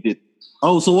 Yeah, he did.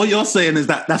 Oh, so what you're saying is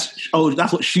that's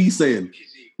what she's saying.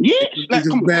 Yeah, like,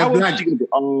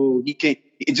 he came.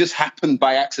 It just happened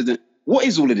by accident. What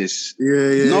is all of this?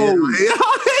 Yeah. No.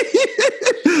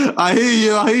 I hear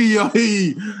you. I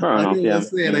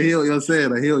hear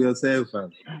what you're saying,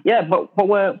 fam. Yeah, but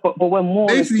we're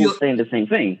more or less still saying the same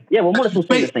thing. Yeah, we're more or less still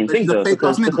saying the same thing though,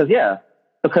 because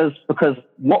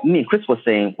what me and Chris was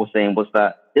saying was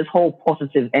that this whole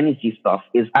positive energy stuff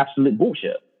is absolute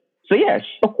bullshit. So yeah,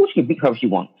 of course she can beat her if she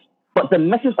wants, but the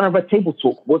message on Red Table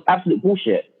Talk was absolute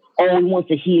bullshit. Oh, we want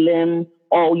to heal him.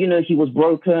 Oh, he was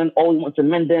broken. Oh, we want to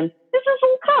mend him. This is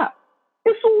all crap.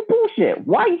 It's all bullshit.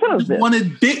 Why are you telling us this? You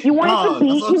wanted dick. You wanted to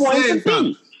beat. You wanted to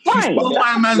beat. Fine. You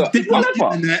my man's dick on the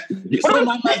internet. You stole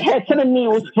my man's dick. Telling me it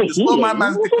was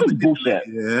bullshit.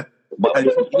 Yeah. But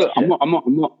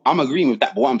look, I'm agreeing with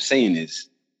that. But what I'm saying is,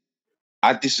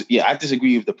 I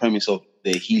disagree with the premise of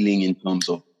the healing in terms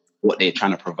of what they're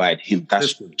trying to provide him.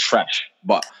 That's trash.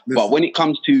 But when it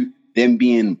comes to them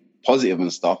being positive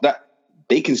and stuff, that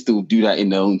they can still do that in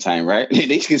their own time, right?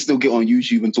 They can still get on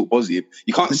YouTube and talk positive.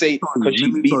 You can't say because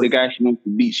she beat the guy she wants to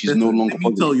beat, she's no longer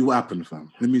positive.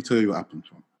 Let me tell you what happened,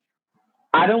 fam.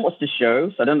 I don't watch the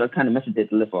show, so I don't know the kind of message they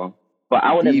deliver. But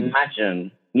I would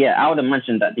imagine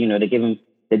that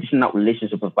they're dishing out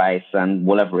relationship advice and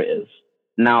whatever it is.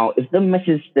 Now, if the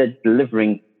message they're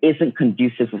delivering isn't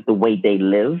conducive with the way they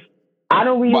live, I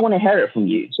don't really want to hear it from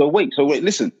you. So wait,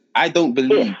 listen. I don't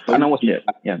believe. I don't watch it.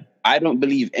 Yeah. I don't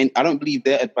believe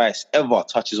their advice ever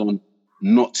touches on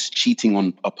not cheating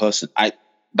on a person.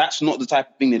 That's not the type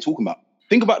of thing they're talking about.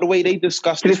 Think about the way they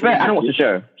discussed. To be fair, I don't watch the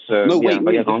show. So wait.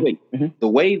 Mm-hmm. The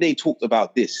way they talked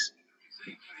about this,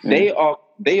 they are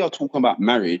talking about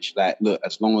marriage. Like, look,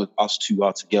 as long as us two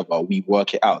are together, we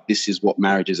work it out. This is what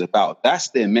marriage is about. That's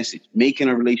their message: making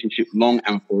a relationship long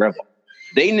and forever.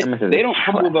 They don't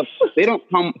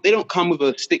come with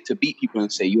a stick to beat people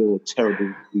and say you're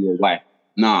terrible to your wife.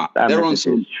 Nah, they're on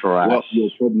some work your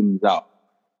problems out.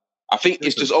 I think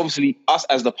it's just obviously us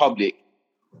as the public,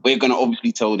 we're gonna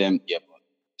obviously tell them, yeah, but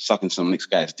sucking some next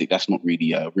guy's dick, that's not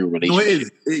really a real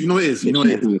relationship. You know it is. Let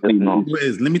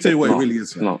me tell you what it really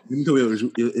is. Let me tell you what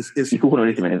it is. It's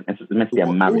meant to be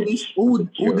a marriage. All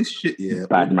this shit, yeah.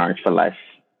 Bad marriage for life.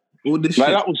 All this shit.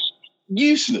 That was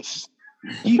useless.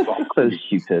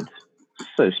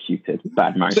 So stupid.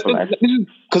 Bad marriage for life.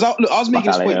 Because I was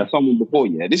making this point to someone before.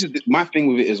 Yeah, this is my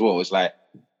thing with it as well. It's like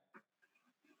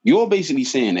you're basically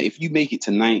saying that if you make it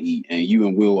to 90 and you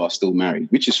and Will are still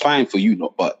married, which is fine for you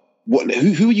lot, but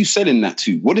who are you selling that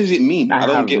to? What does it mean? I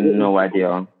don't get no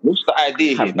idea. What's the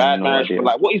idea here? Bad marriage for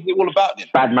life. What is it all about then?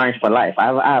 Bad marriage for life.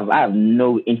 I have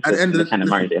no interest in the kind of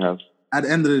marriage they have. At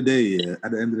the end of the day,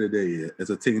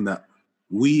 it's a thing that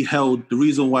we held. The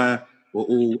reason why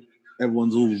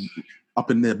everyone's all up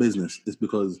in their business is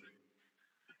because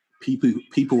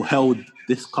people held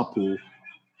this couple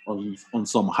on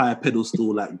some higher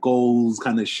pedestal, like goals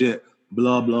kind of shit,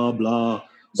 blah blah blah.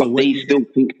 So but they still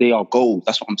think they are goals.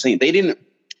 That's what I'm saying. They didn't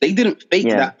fake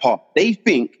that part. They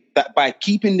think that by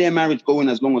keeping their marriage going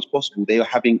as long as possible, they are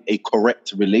having a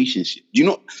correct relationship. Do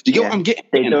you get what I'm getting?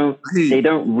 They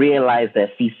don't realize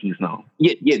their feces now.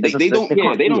 Yeah. They don't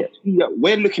see that.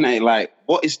 We're looking at it like,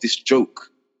 what is this joke?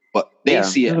 But they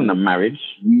see it. This isn't a marriage.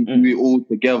 We do it all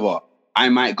together. I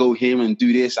might go here and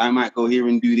do this. I might go here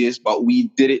and do this. But we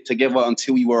did it together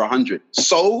until we were 100.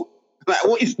 So, like,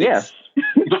 what is this?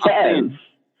 Yes.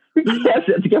 To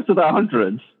get to the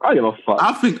 100. I don't give a fuck.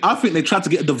 I think they tried to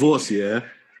get a divorce, yeah,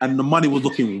 and the money was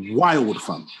looking wild,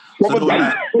 fam. So they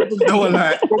were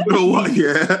like, you know what,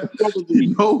 yeah?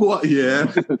 You know what,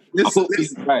 yeah?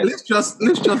 Let's just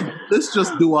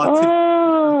do our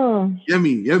thing.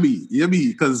 Yummy,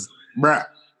 because, bruh.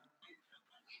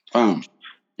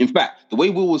 In fact, the way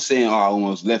Will was saying, I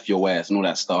almost left your ass and all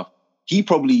that stuff, he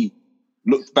probably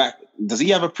looked back. Does he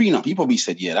have a prenup? He probably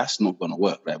said, "Yeah, that's not gonna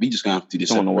work. Right? We just gonna have to do this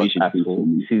Don't want to separation." watch Apple,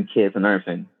 2 kids and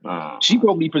everything. She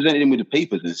probably presented him with the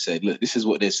papers and said, "Look, this is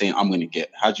what they're saying. I'm gonna get.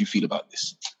 How do you feel about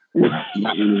this?" You might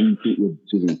want to rethink your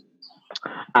decision.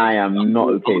 I am not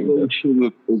okay with it. Chill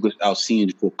with August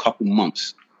Alsina for a couple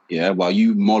months, yeah, while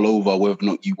you mull over whether or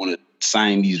not you want to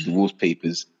sign these divorce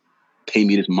papers, pay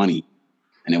me this money,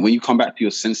 and then when you come back to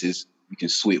your senses, you can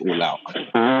sort it all out.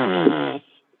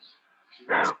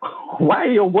 Why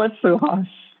are your words so harsh?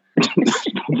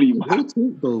 Probably why. Don't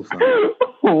talk though, fam.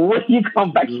 When you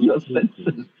come back to your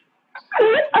senses.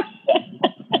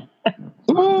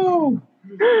 Oh,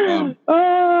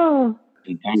 Oh.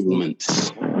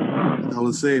 entanglements. I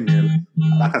was saying, yeah,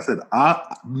 like I said,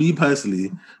 me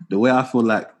personally, the way I feel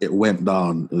like it went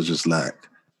down, it was just like,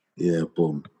 yeah,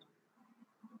 boom.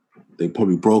 They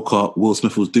probably broke up. Will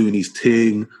Smith was doing his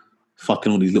thing,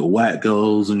 fucking all these little white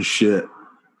girls and shit,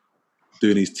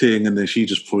 doing his thing, and then she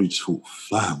just probably just thought,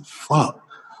 fam, fuck.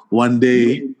 One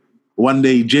day,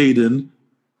 Jaden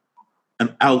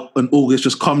and August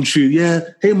just come true. Yeah,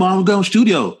 hey mom, I'm going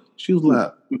studio. She was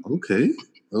like,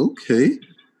 okay.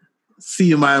 See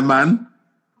you, my man.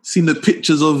 Seen the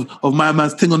pictures of my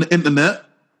man's thing on the internet.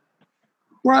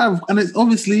 Right, and it's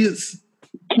obviously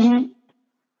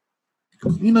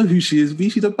you know who she is, B.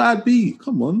 She's a bad B.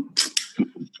 Come on.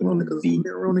 Real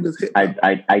niggas hit.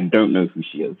 I don't know who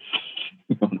she is.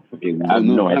 I have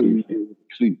no idea.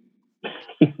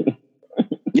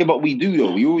 Yeah, but we do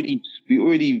though. We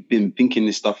already been thinking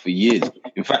this stuff for years.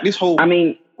 In fact, this whole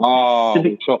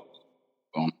shocked.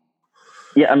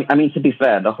 Yeah, I mean, to be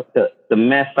fair, the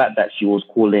mere fact that she was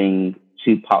calling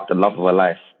Tupac the love of her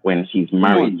life when she's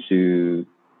married to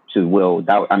Will,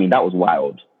 that was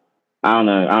wild. I don't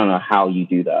know how you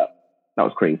do that. That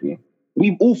was crazy.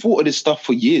 We've all thought of this stuff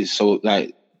for years. So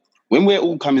like, when we're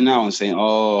all coming out and saying,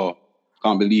 "Oh,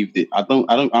 can't believe it,"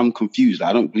 I'm confused.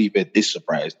 I don't believe we're this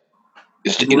surprised.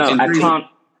 I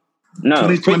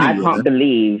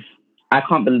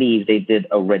can't believe they did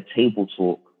a red table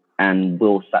talk and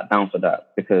Will sat down for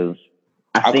that, because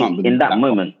I think in that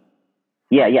moment,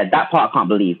 that part I can't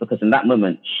believe, because in that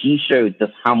moment she showed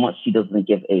just how much she doesn't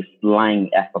give a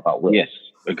flying F about Will. Yes,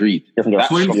 agreed.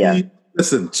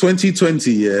 Listen,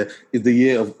 2020 is the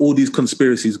year of all these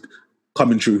conspiracies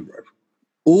coming true, bro.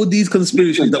 All these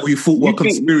conspiracies that we thought were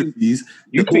conspiracies,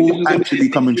 they're all actually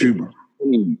coming true, bro.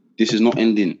 This is not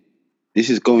ending. This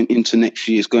is going into next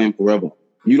year. It's going forever.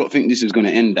 You don't think this is going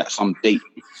to end at some date?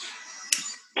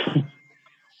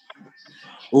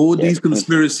 All these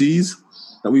conspiracies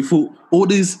that we thought, all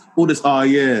this,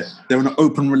 they're in an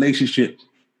open relationship.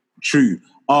 True.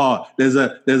 There's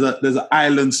an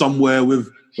island somewhere where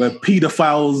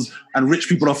pedophiles and rich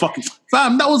people are fucking.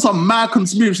 Fam, that was some mad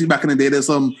conspiracy back in the day. There's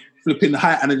some flipping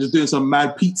height and they're just doing some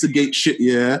mad Pizzagate shit,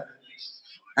 yeah.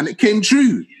 And it came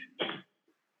true.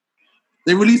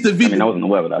 They released a video. I wasn't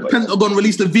aware of that. Pentagon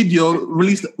released a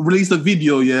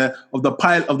video, yeah, of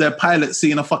their pilot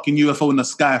seeing a fucking UFO in the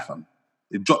sky, fam.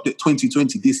 They dropped it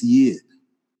 2020 this year.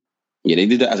 Yeah, they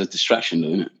did that as a distraction, though,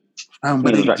 innit?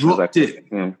 But they dropped it.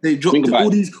 Yeah. They dropped it.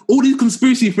 All these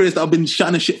conspiracy theories that have been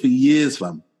shouting shit for years,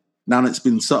 fam. Now it's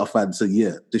been certified and said,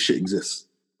 yeah, this shit exists.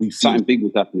 Something big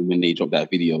was happening when they dropped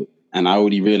that video, and I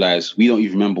already realized we don't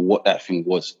even remember what that thing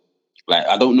was. Like,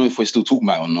 I don't know if we're still talking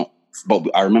about it or not, but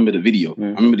I remember the video. I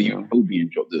remember the UFO being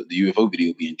dropped, the UFO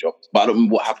video being dropped, but I don't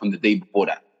remember what happened the day before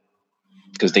that.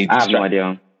 Because I have no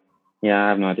idea. Yeah, I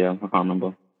have no idea. I can't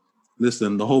remember.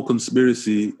 Listen, the whole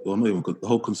conspiracy, the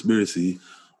whole conspiracy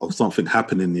of something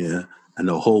happening here, and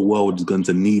the whole world is going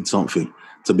to need something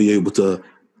to be able to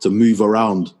move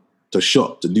around, to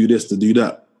shop, to do this, to do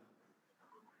that.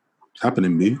 It's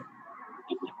happening, B.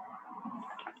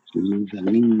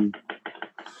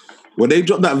 When they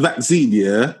drop that vaccine,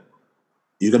 yeah,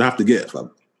 you're going to have to get it, fam.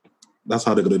 That's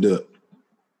how they're going to do it.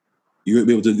 You won't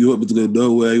be able to go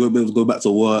nowhere. You won't be able to go back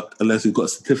to work unless you've got a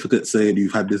certificate saying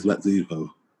you've had this vaccine, fam.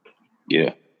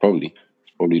 Yeah, probably.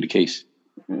 Probably the case.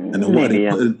 And then what are they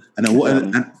putting? And then what?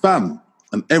 And fam,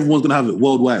 and everyone's gonna have it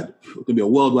worldwide. It's gonna be a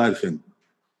worldwide thing.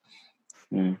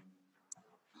 And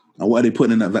what are they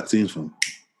putting in that vaccine from?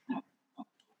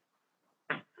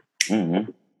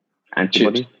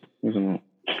 Antibodies.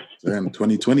 Damn,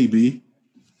 2020, B.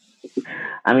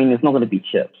 I mean, it's not going to be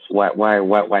chips. Why do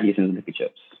you think it's going to be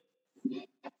chips?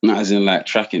 Not as in like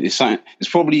tracking. It's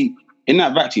probably in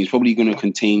that vaccine. It's probably going to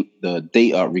contain the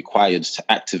data required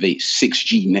to activate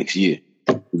 6G next year.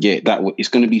 Yeah, it's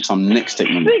going to be some next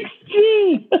technology.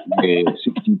 6G. Yeah,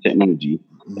 6G technology.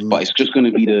 But it's just going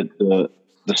to be the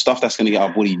stuff that's going to get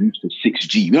our body used to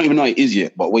 6G. We don't even know what it is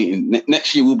yet. But wait,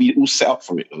 next year we'll be all set up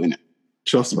for it, though, innit?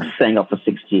 Trust me. Setting up for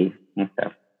 6G.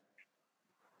 Okay.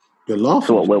 You're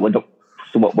laughing.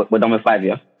 So we're done with 5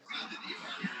 years.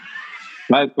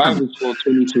 5 is for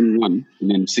 2021,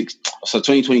 and then 6. So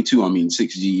 2022, I mean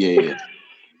 6G. Yeah.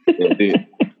 They'll do it.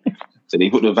 So they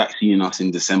put the vaccine in us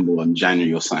in December or in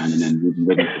January or something, and then we'll be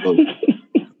ready to go.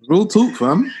 Real talk,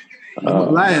 fam. I'm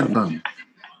not lying, fam.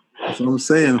 That's what I'm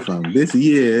saying, fam. This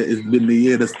year has been the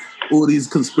year that's all these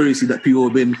conspiracies that people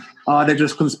have been, they're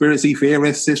just conspiracy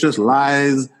theorists, it's just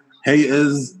lies,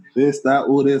 haters, this, that,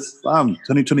 all this. Fam,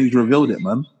 2020's revealed it,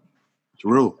 man. It's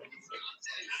real.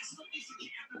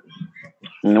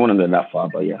 I don't want to go that far,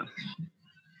 but yeah.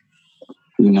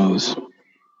 Who knows?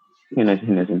 Who knows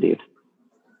indeed.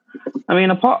 I mean,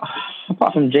 apart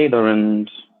from Jada, and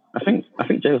I think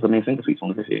Jada's the main thing this week's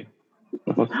on this issue.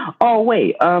 Oh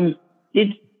wait,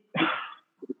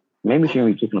 maybe we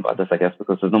shouldn't be talking about this, I guess,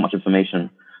 because there's not much information.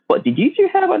 But did you two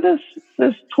hear about this?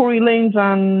 This Tory Lanez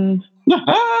and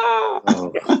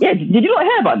yeah, did you not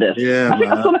hear about this? Yeah, I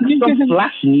think I saw like some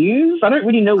flash news. I don't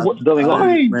really know what's going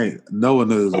on. Mate, no one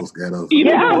knows what's going on.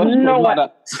 Yeah,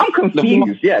 I'm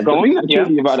confused. Yeah, go the on. thing that kills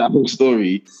me about that whole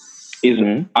story is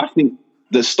I think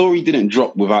the story didn't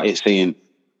drop without it saying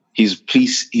his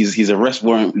arrest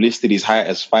warrant listed his height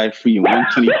as 5'3" and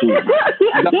 122.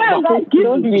 That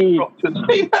killed me.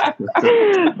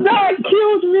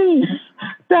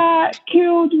 That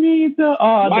killed me.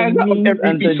 Why is that on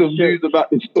every piece of news about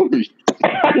this story?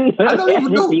 I don't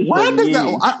even know. Why does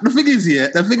that? The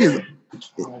thing is,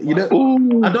 you know,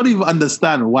 I don't even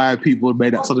understand why people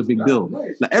made that such a big deal.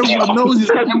 Like everyone knows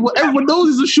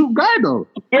he's a shoot guy, though.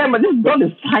 Yeah, but this gun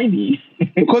is tiny.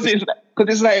 because it's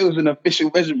like it was an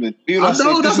official measurement. I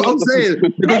know, that's what I'm saying.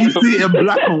 Because you see it in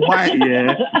black and white,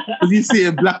 yeah. Because you see it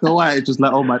in black and white, it's just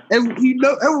like, oh man,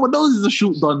 everyone knows he's a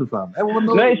shoot gun, fam. Everyone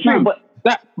knows. No, it's true, but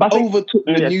that overtook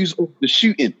the news of the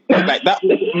shooting. Like that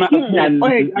was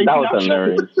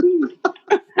hilarious.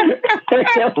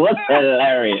 That was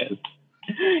hilarious.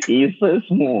 He's so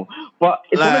small, but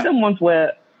it's one of them ones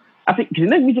where I think because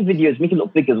music videos make it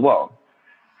look big as well.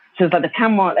 So it's like the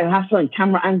camera, they have certain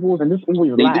camera angles, and this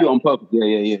always they do it on purpose.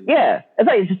 Yeah. Yeah, it's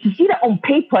like to see that on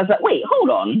paper. It's like, wait, hold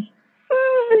on,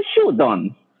 it's short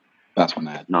done. That's when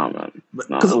I had man.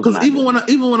 Because even when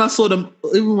I saw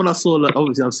like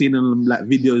obviously I've seen them like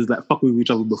videos like fucking with each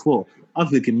other before. I'm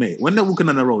thinking, mate, when they're walking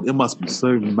on the road, it must be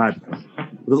so mad.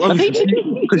 Because obviously,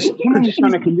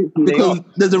 because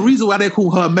there's a reason why they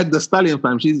call her Meg the Stallion,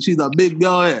 fam. She's a big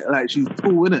girl, yeah? Like she's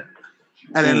cool, innit?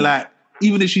 And then like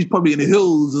even if she's probably in the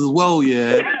hills as well,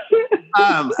 yeah.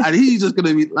 And he's just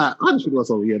gonna be like, I just think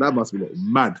myself, yeah, that must be like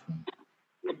mad.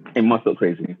 It must look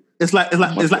crazy. It's like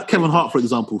Kevin Hart, for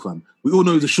example, fam. We all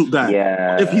know he's a shoot guy.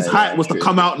 Yeah. If his height was to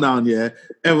come out now, yeah,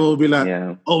 everyone would be like,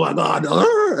 oh my God,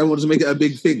 everyone just make it a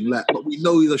big thing. Like, but we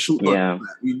know he's a shoot gun. Yeah.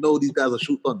 Like, we know these guys are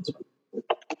shoot guns.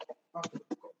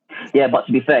 Yeah, but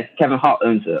to be fair, Kevin Hart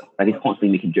owns it. Like he's constantly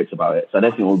making jokes about it. So I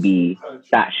don't think it will be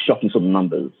that shocking sort of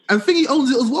numbers. And I think he owns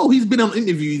it as well. He's been on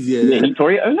interviews, yeah.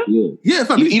 Tory owner? Yeah,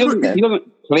 fam. He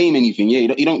doesn't claim anything.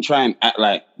 Yeah, he don't try and act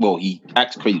like. Well, he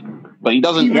acts crazy, but he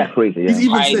doesn't. Yeah, crazy. Yeah.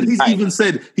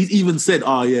 He's even said,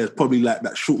 oh yeah, it's probably like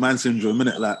that short man syndrome,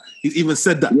 innit? Like he's even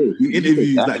said that in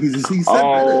interviews. Like he said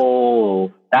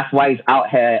that. That's why he's out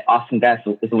here asking guys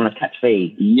if they want to catch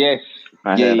fade. Yes.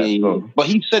 Yeah. But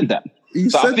he said that.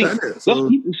 So I think just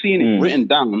people seeing it written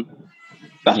down.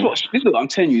 That's what this is. I'm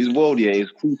telling you, this world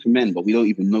is cool to men, but we don't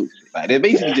even notice it. Like they're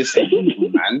basically just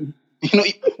saying, man, you know,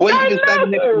 what are you just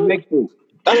standing next to the next door?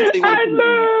 That's what they want. I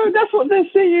know. That's what they're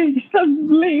saying. That's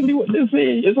blatantly what they're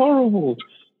saying. It's horrible.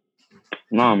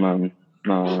 No, man.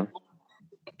 No,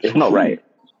 it's not right.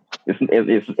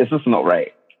 It's just not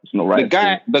right. It's not right.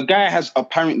 The guy has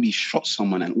apparently shot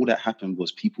someone, and all that happened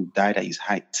was people died at his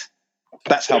height.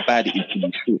 That's how bad it is to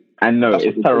be shot. I know.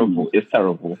 It's terrible. It's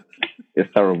terrible.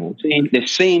 It's terrible. They're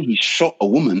saying he shot a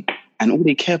woman, and all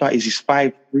they care about is his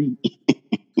 5'3".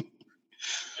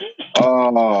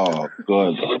 Oh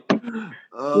God.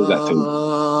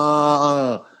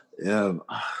 Yeah.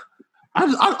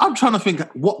 I'm trying to think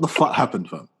what the fuck happened,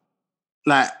 fam.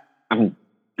 Like,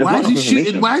 why is he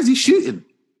shooting? Why is he shooting?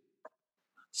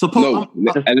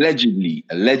 Allegedly.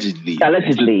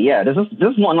 Yeah.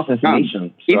 There's not enough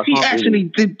information. If he actually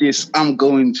did this, I'm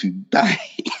going to die.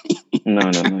 No.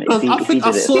 Because I think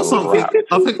I saw something.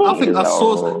 I think I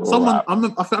saw someone. I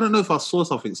don't know if I saw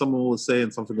something. Someone was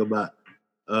saying something about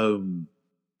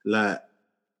like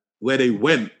where they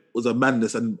went was a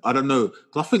madness, and I don't know.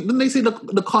 Because I think didn't they say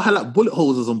the car had like bullet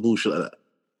holes or some bullshit like that?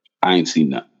 I ain't seen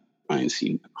that. I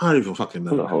don't even fucking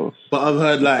know. But I've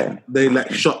heard like they like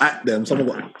shot at them.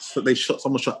 Someone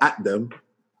shot at them.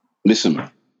 Listen,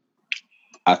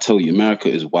 I tell you, America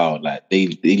is wild. Like they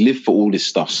live for all this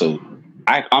stuff. So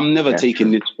I'm never That's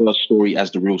taking true. this first story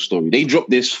as the real story. They dropped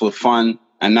this for fun,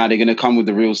 and now they're gonna come with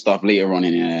the real stuff later on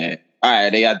in it. All right,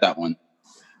 they had that one.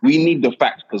 We need the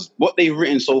facts because what they've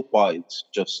written so far is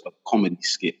just a comedy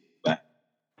skit. Like,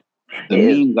 the It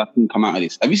is. memes that can come out of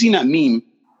this. Have you seen that meme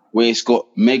where it's got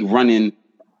Meg running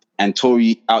and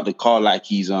Tory out the car like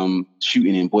he's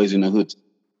shooting in Boys in the Hood?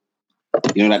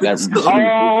 You know, like that.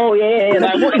 Oh yeah,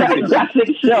 like what that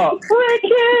classic shot,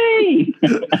 Ricky.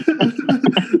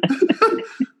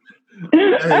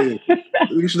 Hey,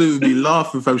 we shouldn't be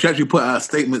laughing, fam. She actually put out a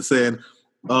statement saying,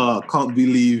 can't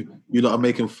believe you lot are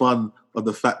making fun of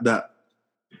the fact that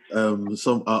a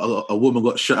woman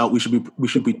got shut out. We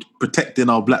should be protecting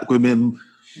our black women.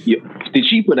 Yeah. Did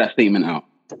she put that statement out?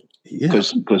 Yeah.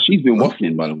 Because she's been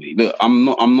waffling, by the way. Look, I'm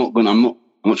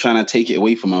not trying to take it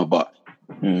away from her, but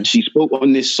she spoke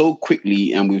on this so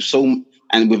quickly and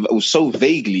it was so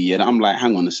vaguely, and I'm like,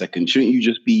 hang on a second, shouldn't you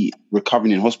just be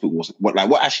recovering in hospital? What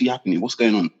actually happening? What's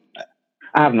going on?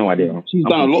 I have no idea. She's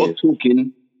done a lot of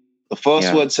talking. The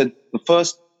first word said the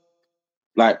first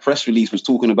press release was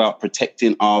talking about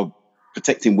protecting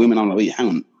women. I'm like, wait, hang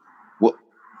on. What?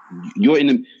 You're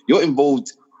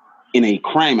involved in a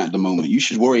crime at the moment. You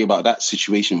should worry about that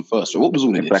situation first. So what was all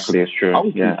of this? Exactly, it's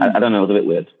true. Yeah, I don't know. It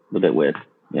was a bit weird.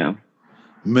 Yeah.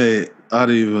 Mate, I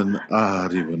don't even know.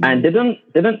 And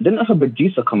didn't her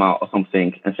producer come out or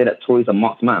something and say that Tory's a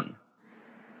marked man?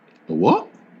 What?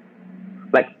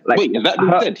 Like wait, is that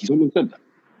been said? He's almost said that.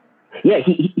 Yeah,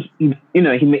 he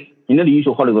made, the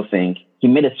usual Hollywood thing. He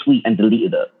made a tweet and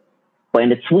deleted it. But in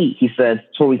the tweet, he said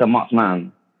Tory's a marked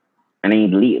man, and then he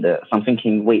deleted it. So I'm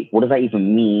thinking, wait, what does that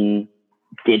even mean?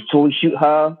 Did Tory shoot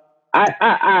her?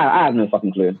 I have no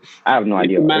fucking clue. I have no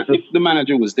idea. If the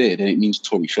manager was there, then it means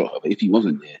Tory shot her. But if he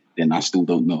wasn't there, then I still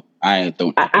don't know. I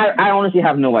honestly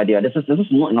have no idea. There's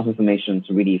just not enough information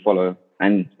to really follow.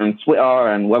 And Twitter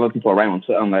and whatever people are writing on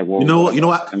Twitter, I'm like, well, you know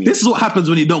what? I mean, this is what happens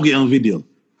when you don't get on video.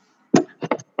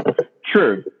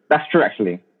 True. That's true,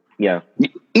 actually. Yeah.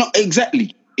 No,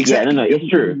 exactly. Yeah, no, it's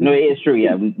true. No, it is true.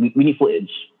 Yeah, we need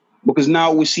footage. Because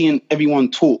now we're seeing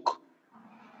everyone talk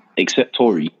except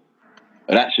Tory.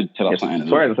 But that should tell us something.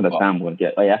 Tory hasn't said a damn word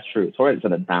yet. Oh, yeah, that's true. Tory hasn't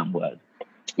said a damn word.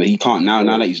 But he can't now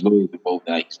that his lawyers involved.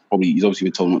 He's obviously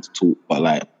been told not to talk.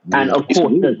 But and of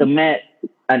course, the mayor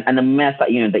and the mayor that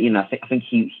I think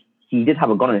he did have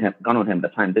a gun on him at the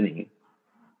time, didn't he?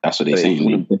 That's what they're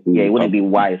saying. It wouldn't be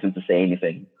wise for him to say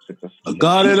anything. I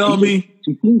got it on me.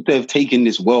 She seems to have taken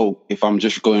this well. If I'm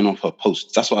just going off her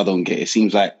posts, that's what I don't get. It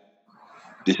seems like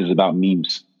this is about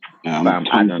memes. I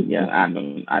don't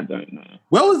know.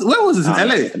 Where was this in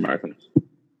LA? Americans.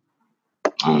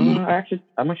 I'm actually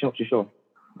not too sure.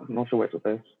 I'm not sure where it's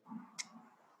based.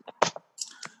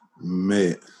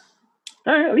 Mate.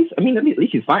 At least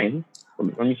she's fine. I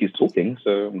mean, she's talking,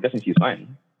 so I'm guessing she's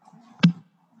fine.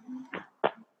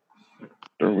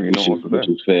 Don't really know what to say. Which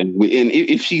is fair. And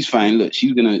if she's fine, look,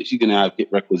 she's gonna have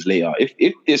hit records later.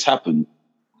 If this happened,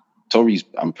 Tory's,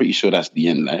 I'm pretty sure that's the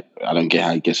end. Like, I don't get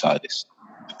how he gets out of this.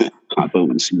 I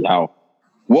don't see how.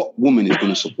 What woman is going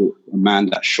to support a man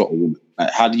that shot a woman?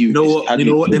 Like, how do you? You know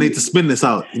what? They need to spin this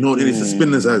out. You know what they need to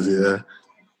spin this as? Yeah,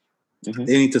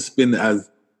 They need to spin it as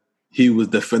he was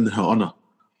defending her honor,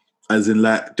 as in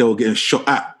like they were getting shot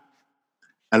at,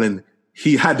 and then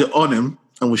he had it on him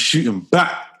and was shooting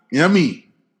back. You know what I mean?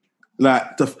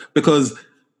 Like because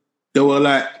they were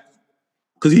like,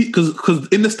 because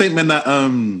in the statement that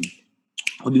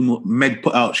Meg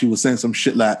put out, she was saying some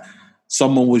shit like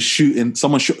someone shot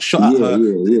at her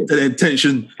to the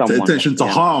intention to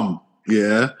harm,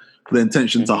 for the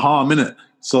intention to harm, innit?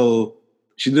 So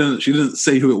she didn't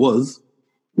say who it was.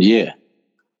 Yeah,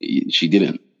 she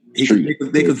didn't. They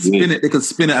could spin it. They could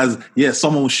spin it as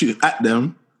someone was shooting at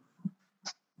them,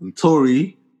 and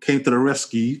Tory came to the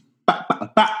rescue. Back.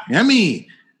 You know what I mean?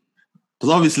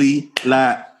 Because obviously,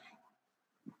 like.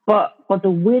 But the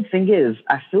weird thing is,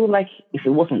 I feel like if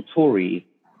it wasn't Tory,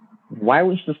 why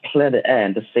wouldn't she just clear the air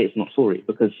and just say it's not Tory?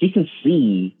 Because she can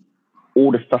see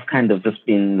all the stuff kind of just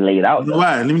being laid out. You know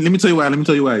why? Let me tell you why. Let me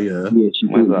tell you why. Yeah. Yeah.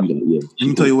 Let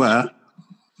me tell you why.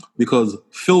 Because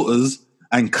filters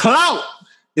and clout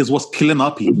is what's killing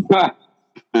our people.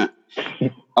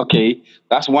 Okay,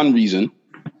 that's one reason.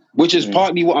 Which is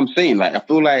partly what I'm saying. Like, I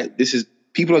feel like this is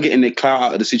people are getting their clout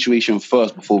out of the situation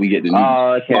first before we get the news.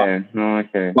 Oh,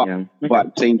 okay. But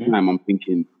at the same time, I'm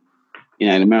thinking,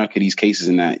 in America, these cases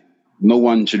and that, no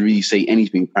one should really say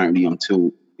anything apparently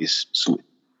until it's sorted.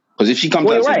 Because if she comes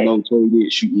out and says, no, Tory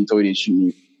didn't shoot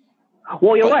me.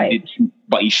 Well, you're right.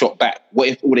 But he shot back. What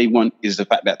if all they want is the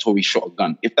fact that Tory shot a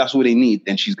gun? If that's all they need,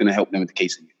 then she's going to help them with the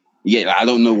case. Yeah, I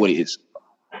don't know what it is.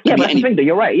 Yeah, but I think that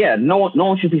you're right. Yeah, no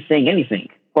one should be saying anything.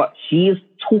 but she is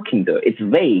talking though. It's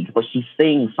vague, but she's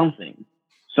saying something.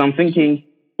 So I'm thinking,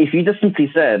 if you just simply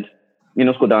said,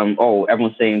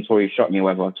 everyone's saying Tory shot me or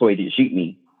whatever, Tory didn't shoot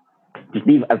me, just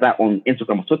leave it as that on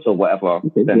Instagram or Twitter or whatever.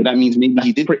 Okay, then that means maybe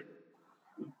he did. That's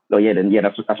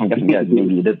what I'm guessing. Yeah,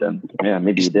 maybe he did then. Yeah,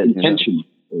 maybe he did. Intention.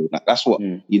 That's what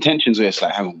the intentions are. It's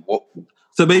like having what.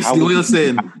 So basically, what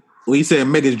you're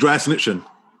saying, Meg is dry snitching.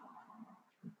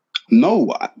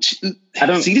 No, I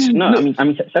don't see this. No, I mean,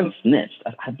 snitched.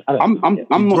 I'm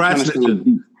not trying to sound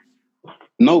deep.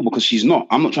 No, because she's not.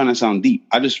 I'm not trying to sound deep.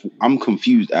 I'm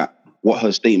confused at what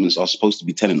her statements are supposed to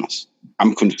be telling us.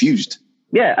 I'm confused.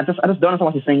 Yeah, I just don't understand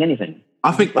why she's saying anything.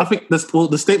 I think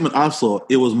the statement I saw,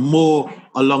 it was more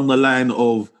along the line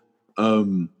of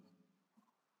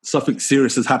something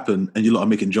serious has happened and you lot are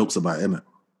making jokes about it, innit?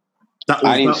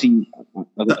 I didn't see.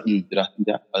 Did I see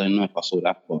that? I don't know if I saw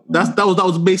that. But, that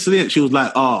was basically it. She was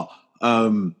like, black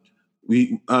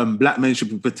men should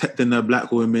be protecting their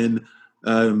black women.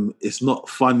 It's not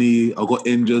funny. I got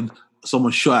injured.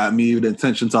 Someone shot at me with the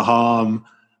intention to harm,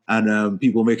 and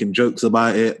people making jokes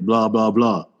about it. Blah blah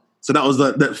blah. So that was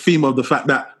the theme of the fact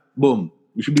that boom,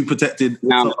 we should be protected.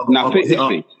 Now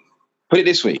put it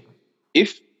this way: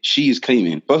 if she is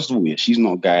claiming, first of all, she's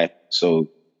not a guy, so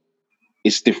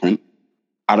it's different.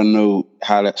 I don't know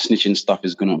how that snitching stuff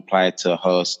is going to apply to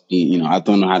her. I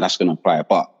don't know how that's going to apply.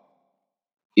 But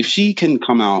if she can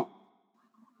come out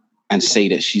and say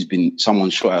that someone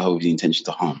shot at her with the intention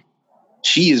to harm,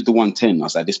 she is the one telling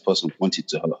us that this person wanted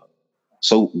to hurt her.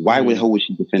 So why the hell would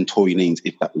she defend Tory Lanez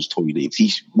if that was Tory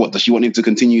Lanez? What, does she want him to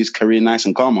continue his career nice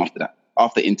and calm after that?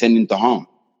 After intending to harm?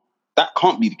 That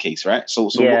can't be the case, right? So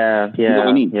yeah. You know what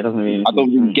I mean? Yeah, doesn't mean, I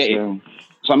don't really get it.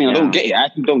 So I don't get it. I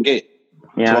actually don't get it.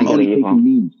 Yeah, so I'm only taking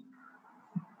memes.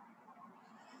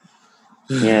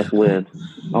 Yeah, it's weird.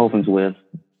 The whole thing's weird.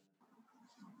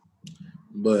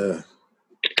 But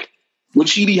would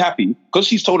she be happy? Because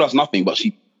she's told us nothing, but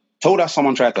she told us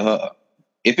someone tried to hurt her.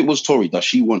 If it was Tory, does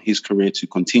she want his career to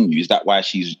continue? Is that why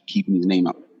she's keeping his name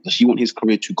up? Does she want his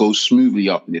career to go smoothly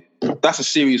after this? That's a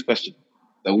serious question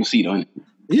that we'll see, don't it?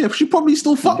 Yeah, she probably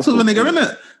still fucks with a nigga,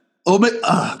 innit? Or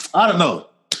I don't know.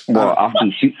 Well, after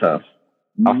he shoots her.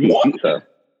 Nah. I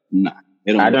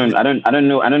don't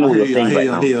know what you're saying right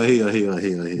now.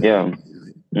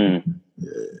 Yeah.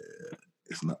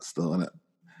 It's not still, innit?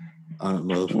 I don't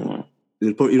know.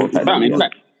 It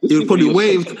was probably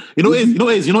waved. You know what it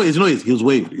is? He was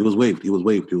waved. You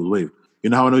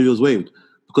know how I know he was waved?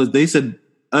 Because they said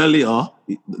earlier,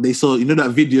 they saw,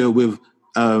 that video with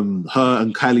her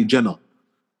and Kylie Jenner.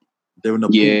 They're in the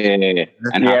pool. Yeah.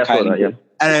 And how Kylie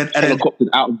and helicoptered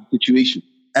out of the situation.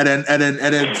 And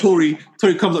then Tory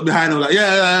comes up behind him like,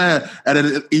 yeah. And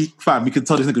then you can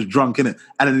tell this nigga's drunk, innit?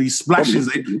 And then he splashes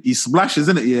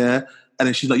in it, yeah. And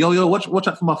then she's like, yo, watch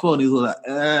out for my phone. He's like,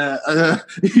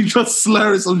 he just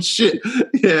slurring some shit.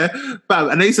 Yeah. Fam.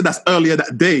 And they said that's earlier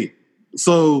that day.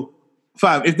 So,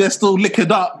 fam, if they're still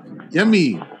liquored up, you know what I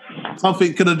mean?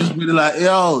 Something could have just been like,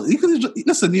 yo, he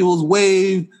was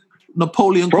waved,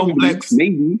 Napoleon complex.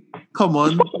 Maybe. Come on.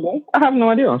 It's possible. I have no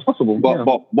idea. It's possible. But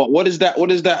what does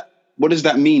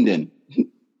that mean then?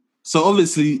 So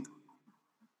obviously.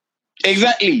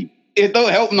 Exactly. It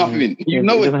don't help nothing. It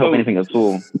doesn't help anything at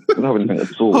all.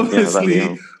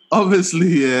 Obviously,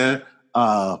 yeah.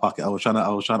 Fuck it. I was trying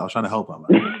to help her,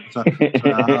 man.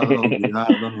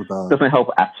 Doesn't help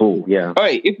at all. Yeah. All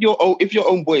right. If your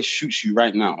own boy shoots you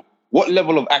right now, what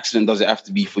level of accident does it have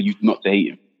to be for you not to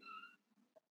hate him?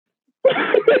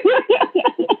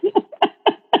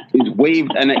 Is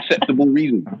waived an acceptable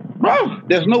reason, bro?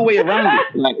 There's no way around it.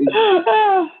 Like,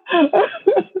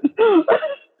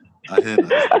 I hear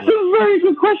that. That's a very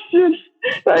good question.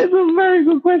 That is a very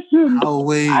good question. How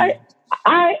waved?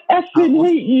 I effing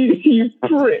hate you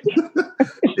prick.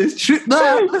 It's true.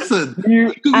 No, listen.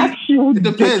 You actual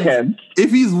depends. Dickhead.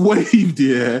 If he's waved,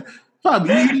 yeah. Fam,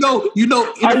 you know.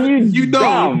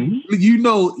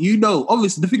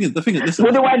 Obviously, the thing is. Listen.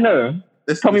 What do I know?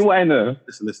 Tell me what I know.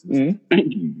 Listen.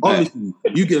 Obviously,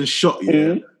 you getting shot,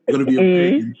 yeah. You're gonna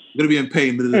be in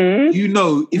pain. You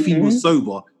know, if he was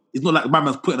sober, it's not like my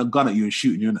man's putting a gun at you and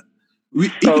shooting you, innit?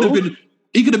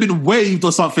 He could have been waved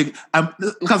or something. And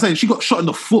like I said, she got shot in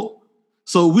the foot.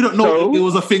 So we don't know if it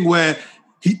was a thing where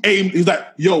he aimed, he's like,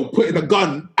 yo, putting a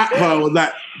gun at her or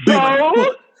like,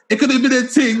 it could have been a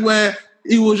thing where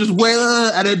he was just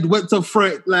and then went to throw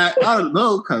it. Like, I don't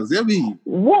know, cuz, I mean.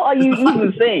 What are you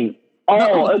even saying?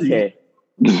 Oh, okay.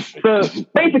 So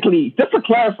basically, just to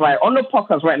clarify, on the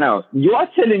podcast right now, you are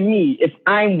telling me if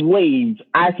I'm waved,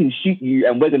 I can shoot you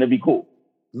and we're going to be cool.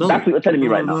 No, that's what you're telling me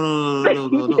right now. No.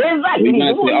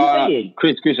 Exactly. What are you saying?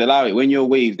 Chris, allow it. When you're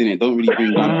waved, innit, don't really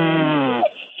bring guns.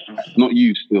 Not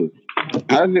you still.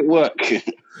 How does it work?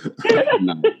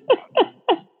 No.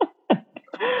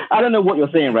 I don't know what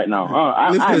you're saying right now.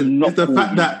 I'm Listen, not it's the cool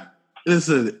fact with that it's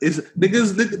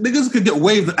niggas could get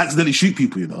waved and accidentally shoot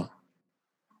people, you know.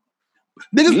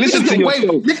 Niggas Listen get to waved.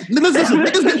 yourself.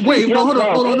 Niggas get waved. No, hold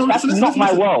on. No, That's listen. not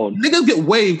my world. Niggas get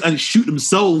waved and shoot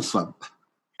themselves, fam.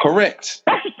 Correct.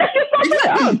 I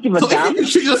don't give a So damn. if you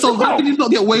shoot yourself, how can you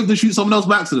not get waved and shoot someone else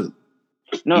by accident?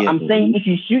 No, Yeah. I'm saying if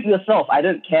you shoot yourself, I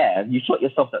don't care. You shot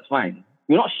yourself, that's fine.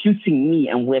 You're not shooting me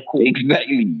and we're cool.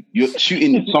 Exactly. You're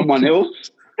shooting someone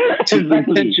else to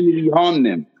Exactly. intentionally harm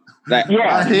them. Like,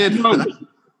 Yeah. I hear that.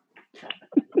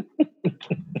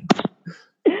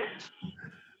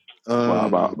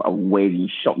 About wave, you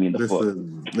shot me in the foot.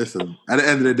 Listen. At the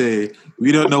end of the day,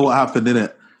 we don't know what happened in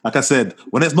it. Like I said,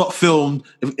 when it's not filmed,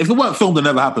 if it weren't filmed, it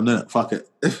never happened, innit? Fuck it.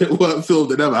 If it weren't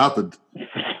filmed, it never happened.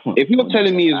 if you're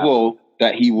telling me as well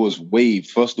that he was waved,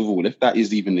 first of all, if that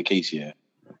is even the case, yeah,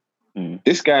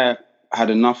 this guy had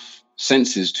enough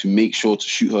senses to make sure to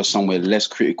shoot her somewhere less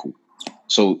critical.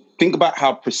 So think about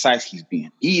how precise he's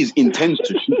being. He is intends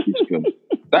to shoot this girl.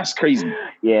 That's crazy.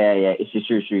 Yeah, it's just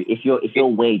true. If you're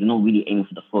waved, you're not really aiming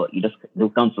for the foot. You just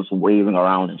those guns just waving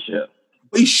around and shit.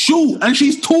 But he's short and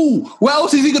she's tall. What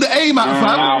else is he gonna aim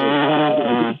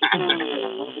at,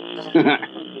 fam?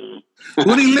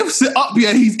 When he lifts it up,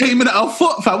 yeah, he's aiming at her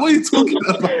foot, fam. What are you talking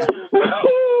about?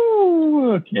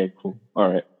 Okay, cool.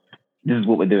 All right. This is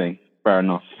what we're doing. Fair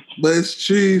enough. But it's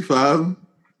true, fam.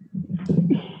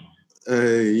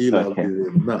 Hey, you know, Okay.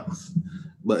 nuts.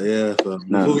 But yeah, fam.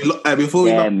 No. Before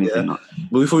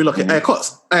we lock it, hey,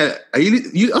 Cots, hey, I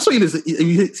saw you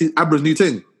see Abra's new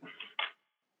thing.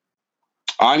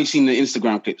 I only seen the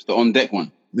Instagram clips, the on deck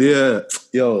one. Yeah,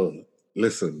 yo,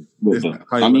 listen.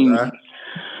 I mean,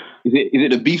 is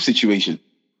it a beef situation?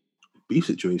 Beef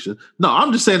situation? No,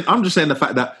 I'm just saying the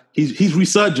fact that his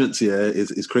resurgence here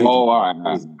is crazy. Oh, all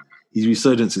right. His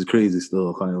resurgence is crazy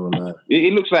still. I can't even lie.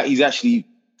 It looks like he's actually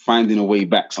finding a way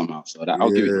back somehow. So that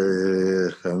I'll give it. Yeah,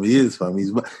 fam. He is, fam.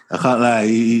 I can't lie.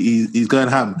 He's going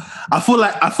ham. I feel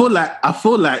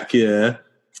like, yeah.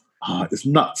 It's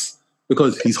nuts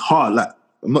because he's hard. Like,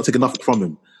 I'm not taking nothing from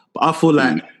him, but I feel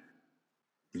like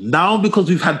now because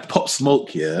we've had Pop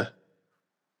Smoke, yeah.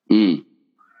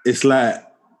 It's like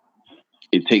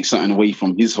it takes something away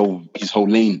from his whole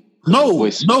lane. No.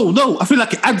 I feel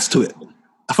like it adds to it.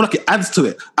 I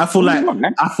feel like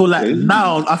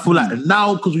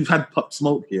now because we've had Pop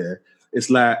Smoke here,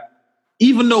 it's like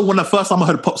even though when the first time I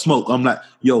heard Pop Smoke, I'm like,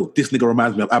 yo, this nigga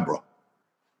reminds me of Abra.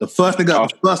 The first time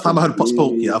I heard Pop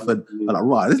Smoke, yeah, I said, I'm like,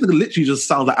 right, this nigga literally just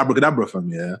sounds like Abracadabra from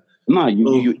me, yeah. No,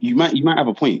 you might have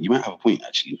a point. You might have a point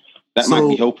actually. That might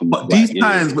be helping. But these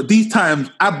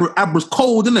times, Abra's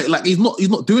cold, isn't it? Like he's not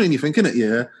doing anything, innit?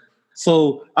 Yeah.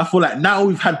 So I feel like now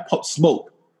we've had Pop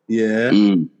Smoke, yeah.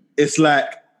 It's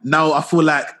like now I feel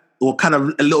like or kind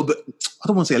of a little bit. I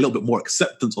don't want to say a little bit more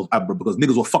acceptance of Abra because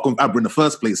niggas were fucking with Abra in the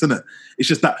first place, innit? It's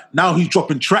just that now he's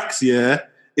dropping tracks, yeah.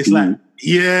 It's like,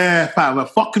 yeah, fam, we're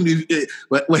fucking.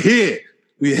 We're here.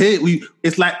 We're here.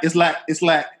 It's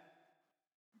like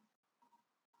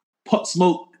Pop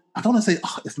Smoke. I don't want to say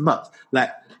it's nuts,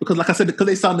 like because like I said, because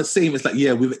they sound the same. It's like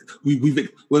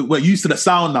we're used to the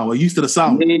sound now. We're used to the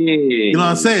sound. You know what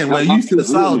I'm saying? We're used to the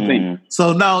sound.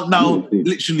 So now,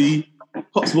 literally,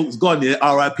 Pop Smoke's gone. Yeah,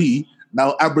 R.I.P.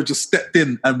 Now Abra just stepped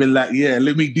in and been like, yeah,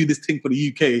 let me do this thing for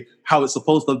the UK how it's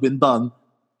supposed to have been done.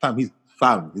 He's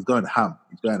going ham.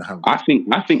 I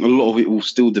think a lot of it will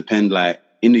still depend, like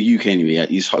in the UK anyway.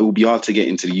 It will be hard to get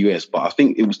into the US, but I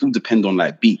think it will still depend on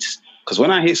like beats. Because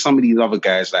when I hear some of these other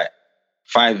guys like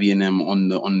 5e and them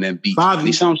on their beats,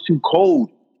 they sound too cold.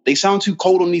 They sound too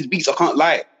cold on these beats. I can't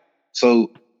lie.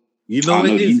 So you know what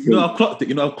it is. I've clocked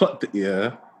it.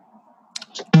 Yeah.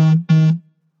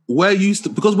 We're used to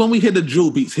because when we hear the drill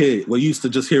beats here, we're used to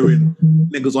just hearing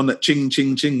niggas on that ching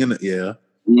ching ching in it. Yeah.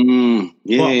 Yeah.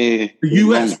 The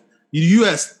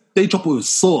US, they drop it with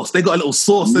sauce. They got a little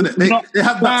sauce in it. They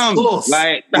have that sauce.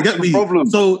 Like that's the problem.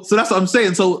 So that's what I'm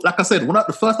saying. So like I said,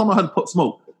 the first time I heard Pop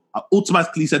Smoke, I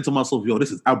automatically said to myself, "Yo,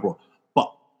 this is Abra,"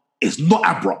 but it's not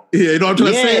Abra. Yeah, you know what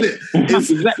I'm trying to say? It's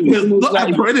not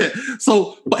Abra, innit?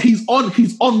 So, but he's on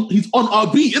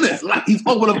our beat, innit? Like he's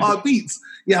on one of our beats.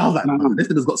 Yeah, I was like, man, this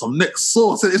nigga's got some next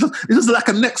sauce. It's just like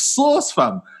a next sauce,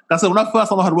 fam. That's when I first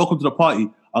time I heard Welcome to the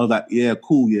Party, I was like, yeah,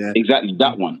 cool, yeah, exactly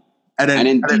that one. And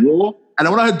then Dior. And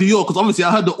then when I heard Dior, because obviously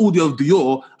I heard the audio of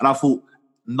Dior, and I thought,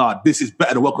 nah, this is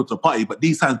better than Welcome to the Party. But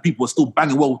these times people are still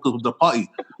banging Welcome to the Party.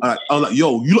 I was like,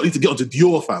 yo, you don't need to get onto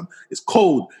Dior, fam. It's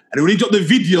cold. And then when he dropped the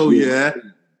video, yeah,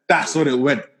 that's when it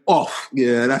went off.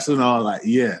 Yeah, that's when I was like,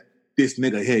 yeah, this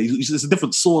nigga here, it's a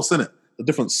different sauce, innit? A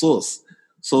different sauce.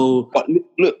 So, But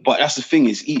look, but that's the thing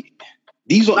is,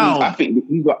 these are. Ow. I think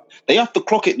they have to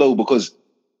clock it though, because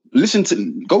just listen to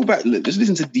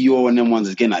Dior and them ones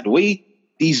again. Like the way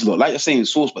these look, like you're saying,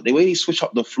 Source, but the way they switch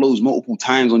up the flows multiple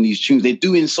times on these tunes, they're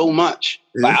doing so much.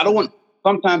 Yeah. Like I don't want.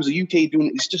 Sometimes the UK doing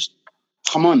it. It's just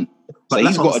come on. but So that's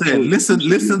he's what I'm got a saying. choice.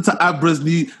 Listen to Abra's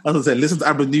new. As I said, listen to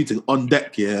Abra's new thing on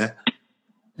deck. Yeah,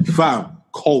 fam,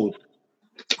 cold.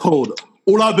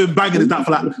 All I've been banging is that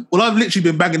for like. All I've literally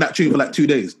been banging that tune for like 3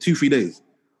 days.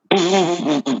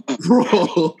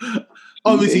 Bro,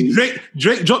 obviously Drake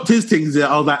dropped his things there.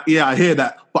 I was like, yeah, I hear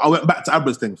that, but I went back to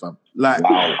Abra's thing, fam. Like,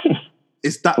 Wow.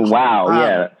 it's that. Wow,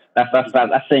 yeah,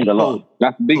 that's saying a lot.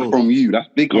 That's big from you. That's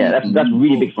big. Yeah, that's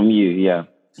really big from you. Yeah.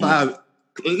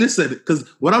 Listen, because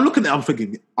when I'm looking at it, I'm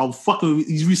thinking, I'm fucking with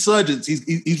his resurgence. He's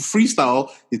freestyle,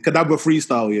 his Kadabra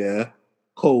freestyle, yeah.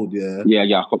 Cold, yeah.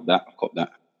 Yeah, I cop that.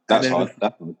 That's then- hard.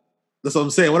 That's hard. That's what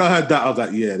I'm saying. When I heard that, I was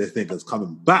like, yeah, this nigga's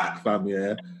coming back, fam,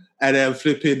 yeah. And then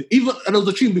flipping, and there was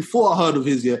a tune before I heard of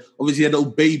his, yeah. Obviously, he had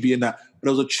Little Baby and that. But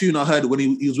there was a tune I heard when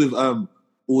he was with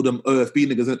all them OFB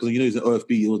niggas, because you know he's an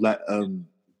OFB. It was like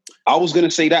I was gonna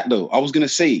say that though.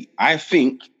 I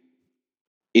think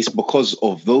it's because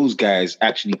of those guys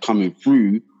actually coming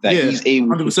through that he's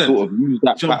able 100%. to sort of use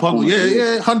that jump platform. on.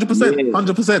 Yeah, 100%.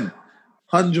 Yeah.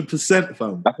 100%,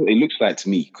 fam. That's what it looks like to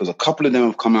me, because a couple of them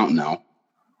have come out now,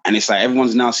 and it's like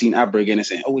everyone's now seen Abra again and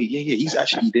saying, "Oh wait, yeah, he's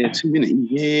actually there 2 minutes,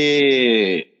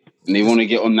 yeah," and they want to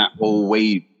get on that whole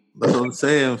wave. That's what I'm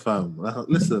saying, fam.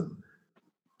 Listen,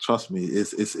 trust me,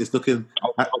 it's looking.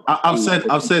 I've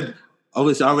said.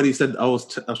 Obviously, I already said I was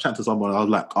chatting to someone. I was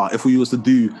like, if we was to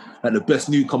do like the best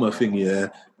newcomer thing, yeah,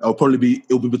 it'll be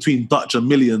between Dutch and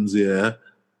Millions, yeah.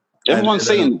 Everyone's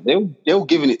saying they're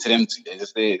giving it to them too.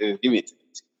 They're giving it to them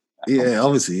too. Yeah,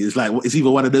 obviously, it's like it's either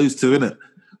one of those two, innit?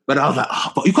 But I was like,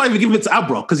 but you can't even give it to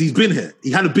Abra because he's been here.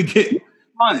 He had a big hit.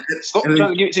 Man, stop trying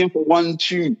to give it to him for one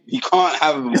tune. You can't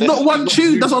have. It's not one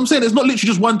tune. That's what I'm saying. It's not literally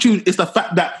just one tune. It's the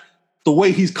fact that the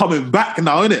way he's coming back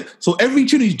now, innit? So every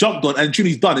tune he's jumped on and tune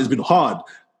he's done has been hard.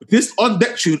 This on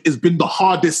deck tune has been the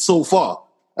hardest so far.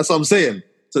 That's what I'm saying.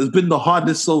 So it's been the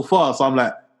hardest so far. So I'm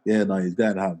like, yeah, no, he's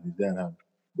going to have.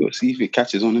 We'll see if it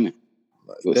catches on, innit?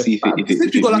 We'll see if it.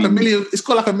 It's got like 1 million. It's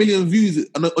got like 1 million views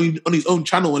on his own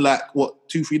channel in like what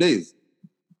 2-3 days.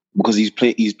 Because he's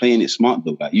playing it smart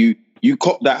though. Like you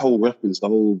cop that whole reference, the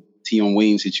whole Tion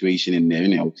Wayne situation in there,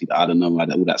 innit? Obviously, I don't know, like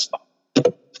all that stuff.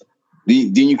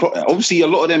 Didn't you clock that? Obviously, a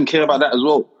lot of them care about that as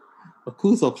well. Of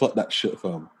course, I'll clock that shit,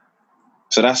 fam.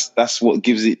 So that's what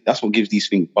gives it. That's what gives these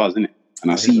things buzz, innit?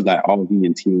 And I see like RV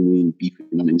and Tion Wayne beefing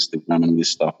on Instagram and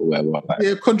this stuff or whatever. Like,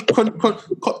 Yeah,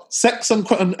 sex and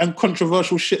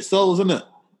controversial shit sells, isn't it?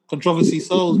 Controversy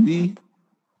sells, B.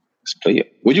 let's play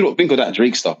it. What do you not think of that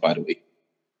Drake stuff, by the way?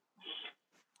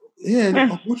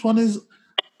 Yeah, which one is?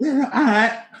 Yeah, all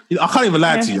right. You know, I can't even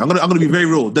lie to you. I'm gonna be very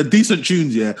real. They're decent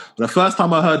tunes, yeah. But the first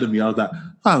time I heard them, I was like,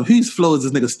 fam, whose flow is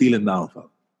this nigga stealing now, fam?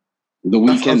 The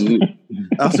Weeknd, innit?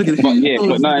 I was thinking,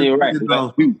 but no, you're right. It's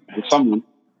like, it's someone.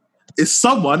 It's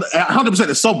someone, 100%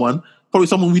 it's someone, probably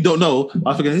someone we don't know. I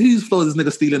was thinking, whose flow is this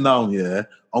nigga stealing now, yeah?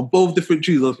 On both different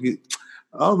tunes,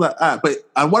 I was like,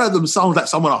 and one of them sounds like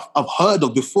someone I've heard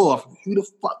of before. I think, who the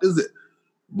fuck is it?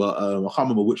 But I can't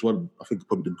remember which one. I think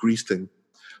probably the Grease thing.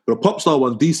 But the Popstar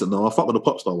one's decent though. I fuck with the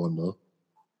Popstar one though.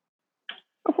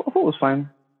 I thought it was fine.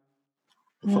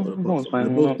 They're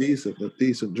both decent. They're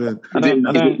decent drink. Is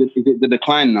it the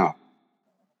decline now?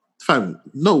 Fam,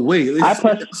 no way.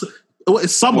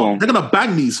 It's summer. Well, they're gonna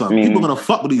bang these, fam. People are gonna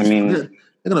fuck with these. They're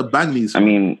gonna bang these.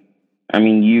 Fam. I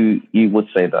mean, you would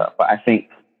say that, but I think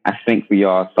we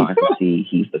are starting to see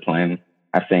his decline.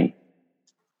 I think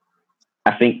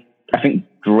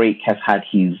Drake has had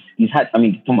he's had. I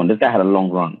mean, come on, this guy had a long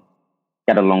run. He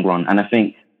had a long run, and I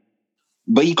think.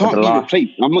 But he can't be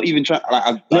replaced. I'm not even trying. No.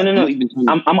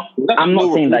 I'm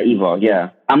not saying that either.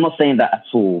 Yeah, I'm not saying that at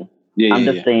all. I'm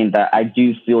just saying that I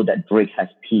do feel that Drake has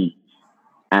peaked,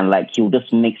 and like he'll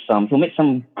make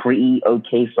some pretty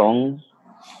okay songs,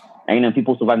 and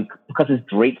people survive because it's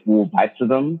Drake. Will vibe to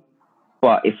them.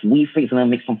 But if we think he's gonna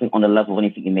make something on the level of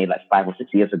anything he made like 5 or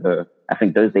 6 years ago, I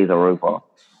think those days are over.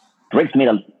 Drake's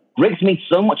made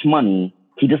so much money,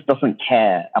 he just doesn't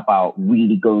care about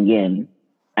really going in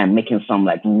and making some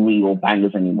like real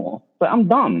bangers anymore. But I'm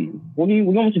done. What do you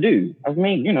want me to do? I've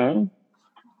made,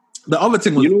 The other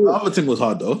thing was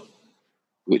hard though.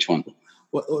 Which one?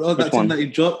 That thing that he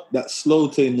dropped, that slow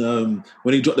thing,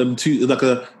 when he dropped them two, like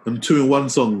them 2-in-1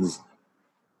 songs,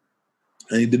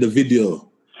 and he did a video.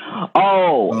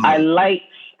 Oh, I liked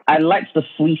the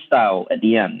freestyle at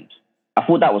the end. I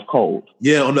thought that was cold.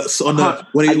 Yeah, when he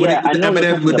with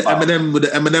the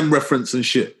Eminem reference and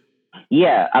shit.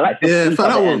 Yeah, I like the Yeah, freestyle fam, that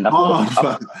at the was end. I hard,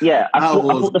 thought, fam. yeah, I That thought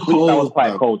was the freestyle was cold, quite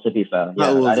fam. cold, to be fair. That Yeah,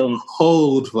 I was don't.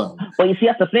 cold, fam. But you see,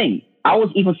 that's the thing. I was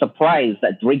even surprised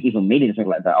that Drake even made anything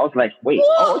like that. I was like, wait,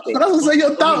 oh, okay. That's what I'm saying.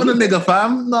 You're doubting the nigga,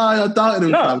 fam. Nah, you're doubting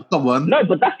him, No. fam. Come on. No,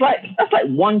 but that's like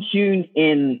one tune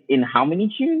in how many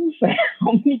tunes?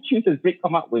 How many tunes has Drake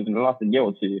come up with in the last year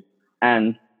or two?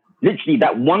 And literally,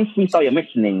 that one freestyle you're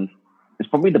mentioning is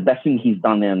probably the best thing he's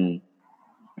done in,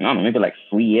 I don't know, maybe like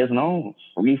 3 years now,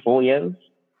 4 years.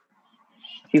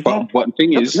 But the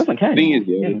thing is, is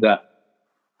that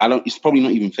I don't. It's probably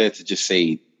not even fair to just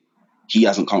say he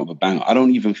hasn't come up with a banger. I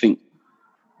don't even think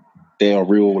there are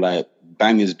real like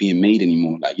bangers being made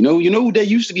anymore. Like you know, there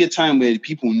used to be a time where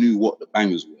people knew what the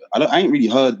bangers were. I ain't really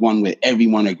heard one where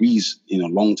everyone agrees in a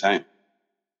long time.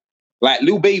 Like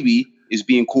Lil Baby is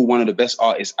being called one of the best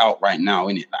artists out right now,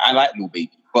 innit? Like, I like Lil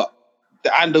Baby, but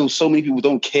I know so many people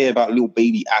don't care about Lil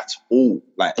Baby at all.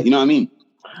 Like, you know what I mean?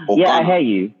 Or yeah, Ghana. I hear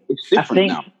you. It's different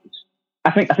now.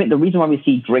 I think the reason why we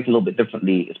see Drake a little bit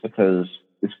differently is because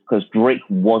Drake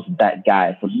was that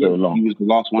guy for so long. He was the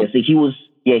last one. Yeah, so he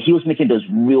was making those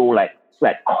real like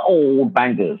cold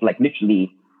bangers. Like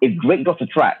literally, if Drake drops a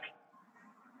track,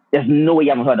 there's no way you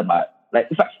haven't heard about it. Like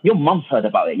in fact, your mom's heard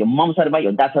about it. Your mom's heard about it.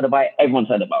 Your dad's heard about it. Everyone's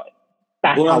heard about it.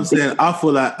 That's What how I'm saying, I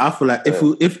feel like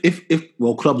if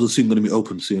clubs are soon going to be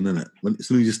open soon, innit? As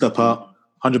soon as you step out,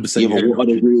 100%. Yeah, but what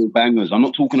are the real bangers? I'm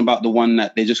not talking about the one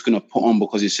that they're just going to put on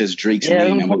because it says Drake's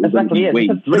name. Exactly. Yeah,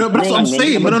 But that's what I'm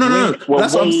saying. No.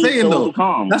 That's what I'm saying, though.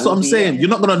 That's what I'm saying. You're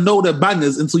not going to know the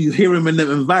bangers until you hear them in them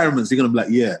environments. You're going to be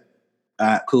like, yeah,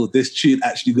 cool. This tune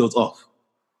actually goes off.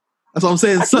 That's what I'm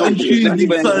saying. Certain tunes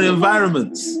need certain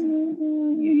environments.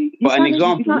 But an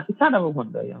example, it's not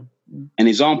everyone though, yeah. An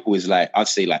example is like I'd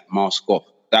say like Mask Off.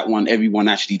 That one, everyone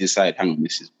actually decided, hang on,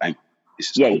 this is bang.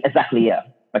 This is cool. Exactly. Yeah.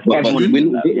 Like but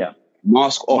everyone,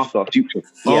 Mask Off. Future.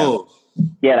 Oh,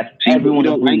 yeah. Like everyone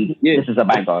agreed. This is a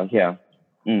banger. Yeah.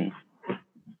 Mm.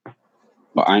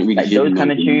 But I ain't really like those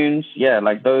kind of tunes. Yeah,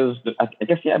 like those. I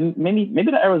guess yeah. Maybe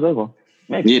the era's over.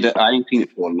 Maybe. Yeah, I ain't seen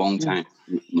it for a long time.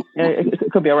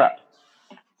 It could be a wrap.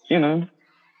 You know,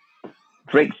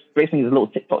 Drake's making his little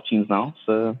TikTok tunes now.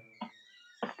 So,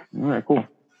 all right, cool.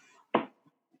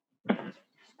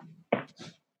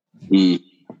 Yeah,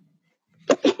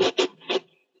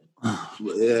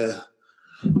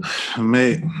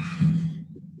 mate.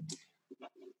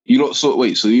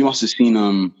 So you must have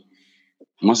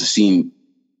seen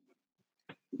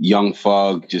Young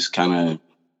Thug just kind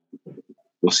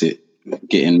of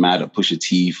getting mad at Pusha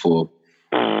T for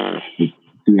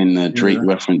doing the Drake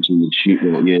reference in the shoot.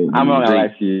 Yeah, I'm not gonna lie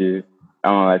to you.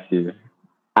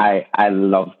 I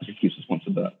love Pusha T's response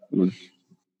to that.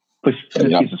 Pusha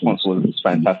T's response was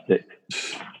fantastic.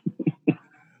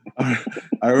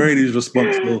 I rate his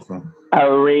response though, fam. I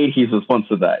rate his response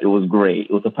to that. It was great.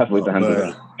 It was the perfect way to handle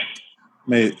it.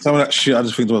 Mate, some of that shit, I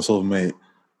just think to myself, mate,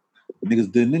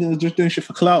 niggas just doing shit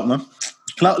for clout, man.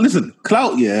 Clout,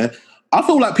 yeah. I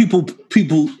feel like people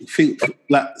think,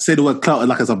 like, say the word clout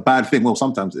like it's a bad thing. Well,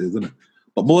 sometimes it is, isn't it?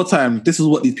 But more time, this is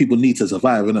what these people need to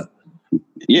survive, isn't it?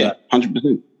 Yeah,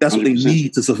 100%. That's what they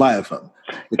need to survive, fam.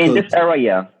 In this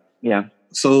era, yeah.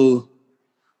 So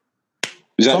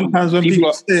sometimes when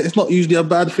people say it, it's not usually a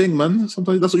bad thing, man.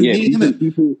 Sometimes that's what you need, isn't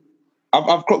it?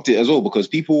 I've clocked it as well because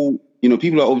people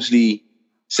are obviously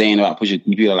saying about Pusha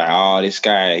T. People are like, this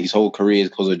guy, his whole career is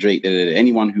because of Drake.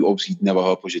 Anyone who obviously never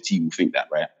heard Pusha T will think that,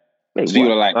 right? So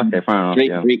people are like,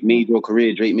 Drake made your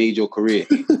career. Drake made your career.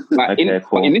 Like,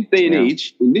 but in this day and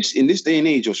age, in this day and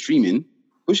age of streaming,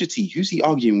 Pusha T, who's he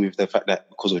arguing with the fact that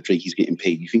because of Drake he's getting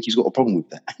paid? You think he's got a problem with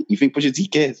that? You think Pusha T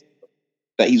cares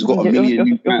that he's got a million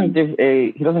new fans?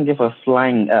 He doesn't give a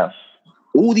flying F.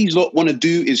 All these lot want to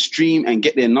do is stream and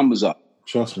get their numbers up.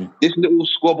 Trust me. This little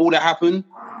squabble that happened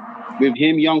with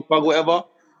him, Young Thug, whatever,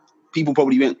 people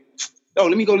probably went, let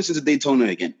me go listen to Daytona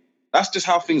again. That's just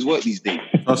how things work these days.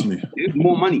 Trust me. There's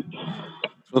more money.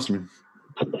 Trust me.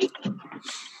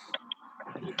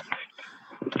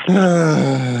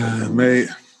 Mate,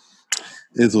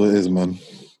 it's what it is, man.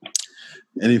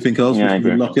 Anything else? Yeah, I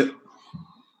agree. Lock it.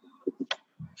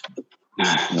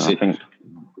 I think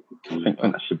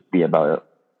that should be about it.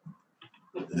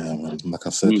 Yeah, man. Like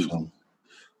I said,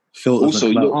 filters. Also,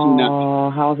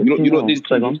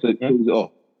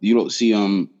 you don't see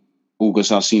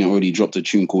August Alsina already dropped a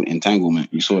tune called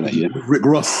Entanglement. You saw that, yeah? Rick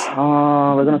Ross.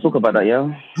 We're gonna talk about that,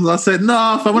 yeah. I said,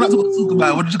 nah, fam, we're not going to talk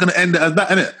about it. We're just gonna end it as that,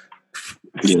 innit?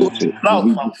 Yeah,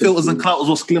 filters and clout is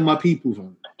what's killing my people,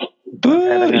 fam.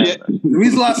 Yeah. The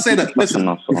reason why I say that,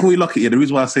 listen, before we lock it, the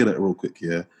reason why I say that real quick,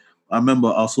 I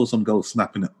remember I saw some girl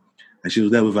snapping it, and she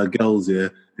was there with her girls, and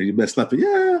she better snapping,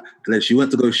 and then she went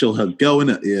to go show her girl in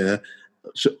it,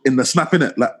 in the snap,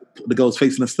 innit? Like the girl's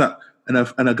facing the snap, and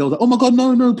a girl's like, "Oh my god,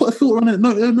 no, put a filter on it,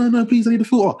 no, please, I need a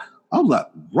filter." I was like,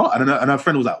 "Right," and her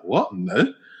friend was like, "What? No?"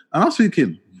 And I was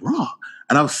thinking, "Right,"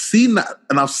 and I've seen that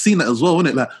as well,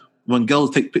 innit? Like when girls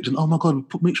take pictures, "Oh my god,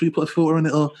 make sure you put a filter on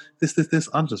it," or this.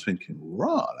 I'm just thinking,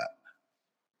 right. Like,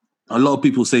 a lot of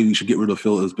people say we should get rid of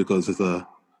filters because it's a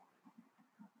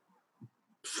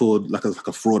fraud, like a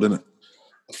fraud, innit?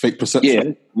 A fake perception.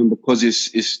 Yeah, and because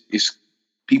it's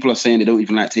people are saying they don't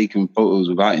even like taking photos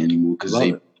without it anymore because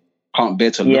they can't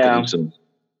bear to look at themselves.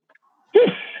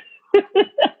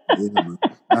 Yeah, man.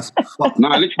 That's fucked. No,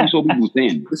 I literally saw people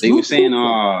saying they were saying,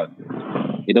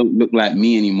 they don't look like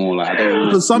me anymore. Like I don't.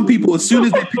 Because some people, as soon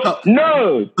as they pick up,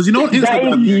 because you know on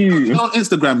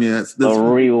Instagram, there's the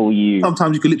real you.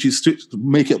 Sometimes you can literally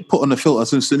make it put on a filter.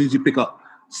 So as soon as you pick up,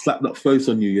 slap that face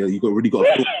on you, you already got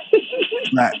a filter.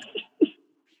 Like,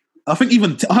 I think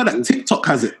even I heard that TikTok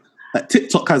has it.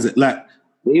 Like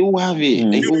they all have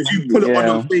it. If you put it on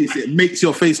your face, it makes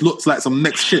your face look like some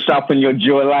next shit. Sharpen your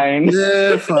jawline.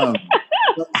 Yeah, fam.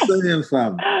 That's what I'm saying,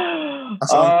 fam.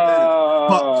 That's what I'm saying.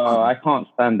 But, I can't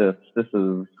stand this. This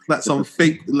is like some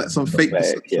fake.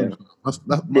 Pathetic, yeah. That's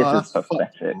pathetic.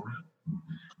 fucked.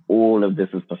 All of this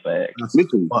is pathetic.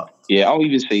 Listen, I'll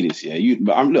even say this. Yeah,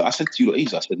 look, I said to you, I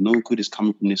said no good is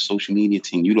coming from this social media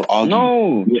thing. You lot argue.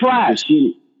 No, trash.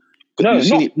 No,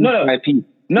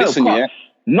 Listen, Chris,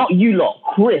 not you lot,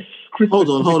 Chris. Hold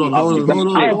on.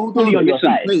 I'm fully on your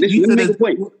side. Let me make a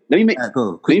point. Let me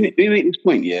make this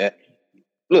point. Yeah,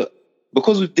 look,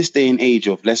 because of this day and age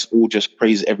of let's all just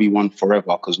praise everyone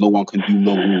forever because no one can do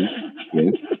no wrong.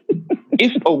 Yeah?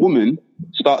 If a woman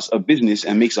starts a business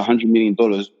and makes $100 million,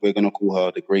 we're gonna call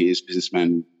her the greatest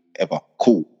businessman ever.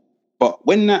 Cool. But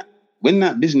when that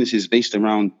business is based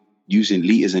around using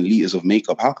liters and liters of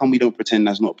makeup, how come we don't pretend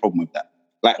there's not a problem with that?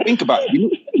 Like, think about it.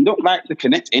 You don't like to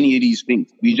connect any of these things.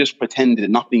 We just pretend that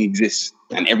nothing exists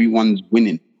and everyone's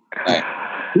winning. Like,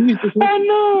 I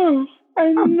know.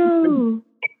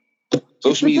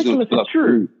 Social media is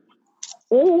true.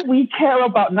 All we care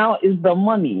about now is the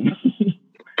money.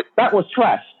 That was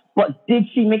trash. But did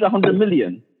she make 100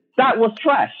 million? That was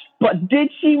trash. But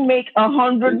did she make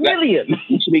 100 million?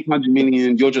 Did she make 100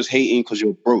 million? You're just hating because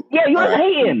you're broke. Yeah, you're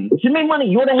hating. She made money.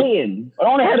 You're the hating. I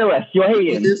don't want to hear the rest. You're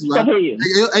hating. Stop hating.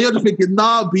 And you're just thinking,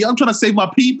 nah, B, I'm trying to save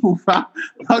my people, fam.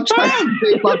 I'm trying to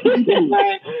save my people.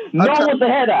 No one wants to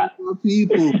hear that.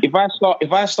 People.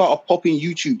 If I start a popping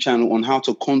YouTube channel on how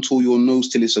to contour your nose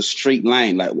till it's a straight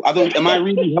line, like am I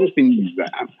really helping you?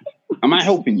 Am I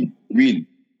helping you? Really?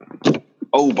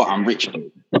 Oh, but I'm rich though.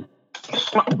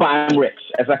 But I'm rich,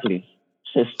 exactly.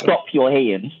 So stop your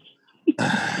hating.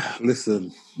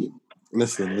 Listen.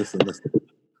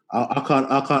 I can't.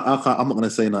 I'm not gonna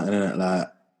say nothing. Like,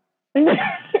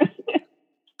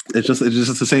 it's just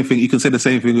the same thing. You can say the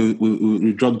same thing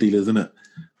with drug dealers, isn't it?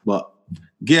 But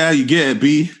yeah, you get it,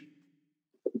 B.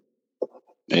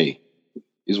 Hey,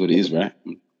 is what it is, right?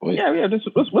 Boy. Yeah.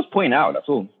 Let's point out. That's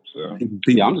all. So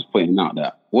yeah, I'm just pointing out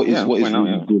that what is really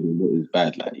good and what is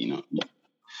bad, like, you know.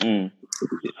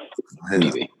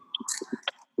 Anyway.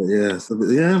 But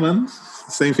yeah, man.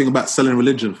 Same thing about selling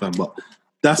religion, fam. But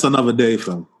that's another day,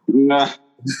 fam. Nah.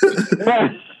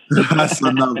 That's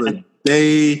another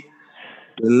day.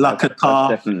 That's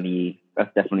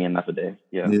definitely another day.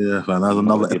 Yeah. Yeah, fam. That's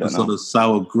another episode of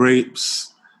Sour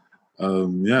Grapes.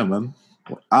 Yeah, man.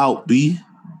 Out, B.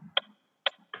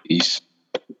 Peace.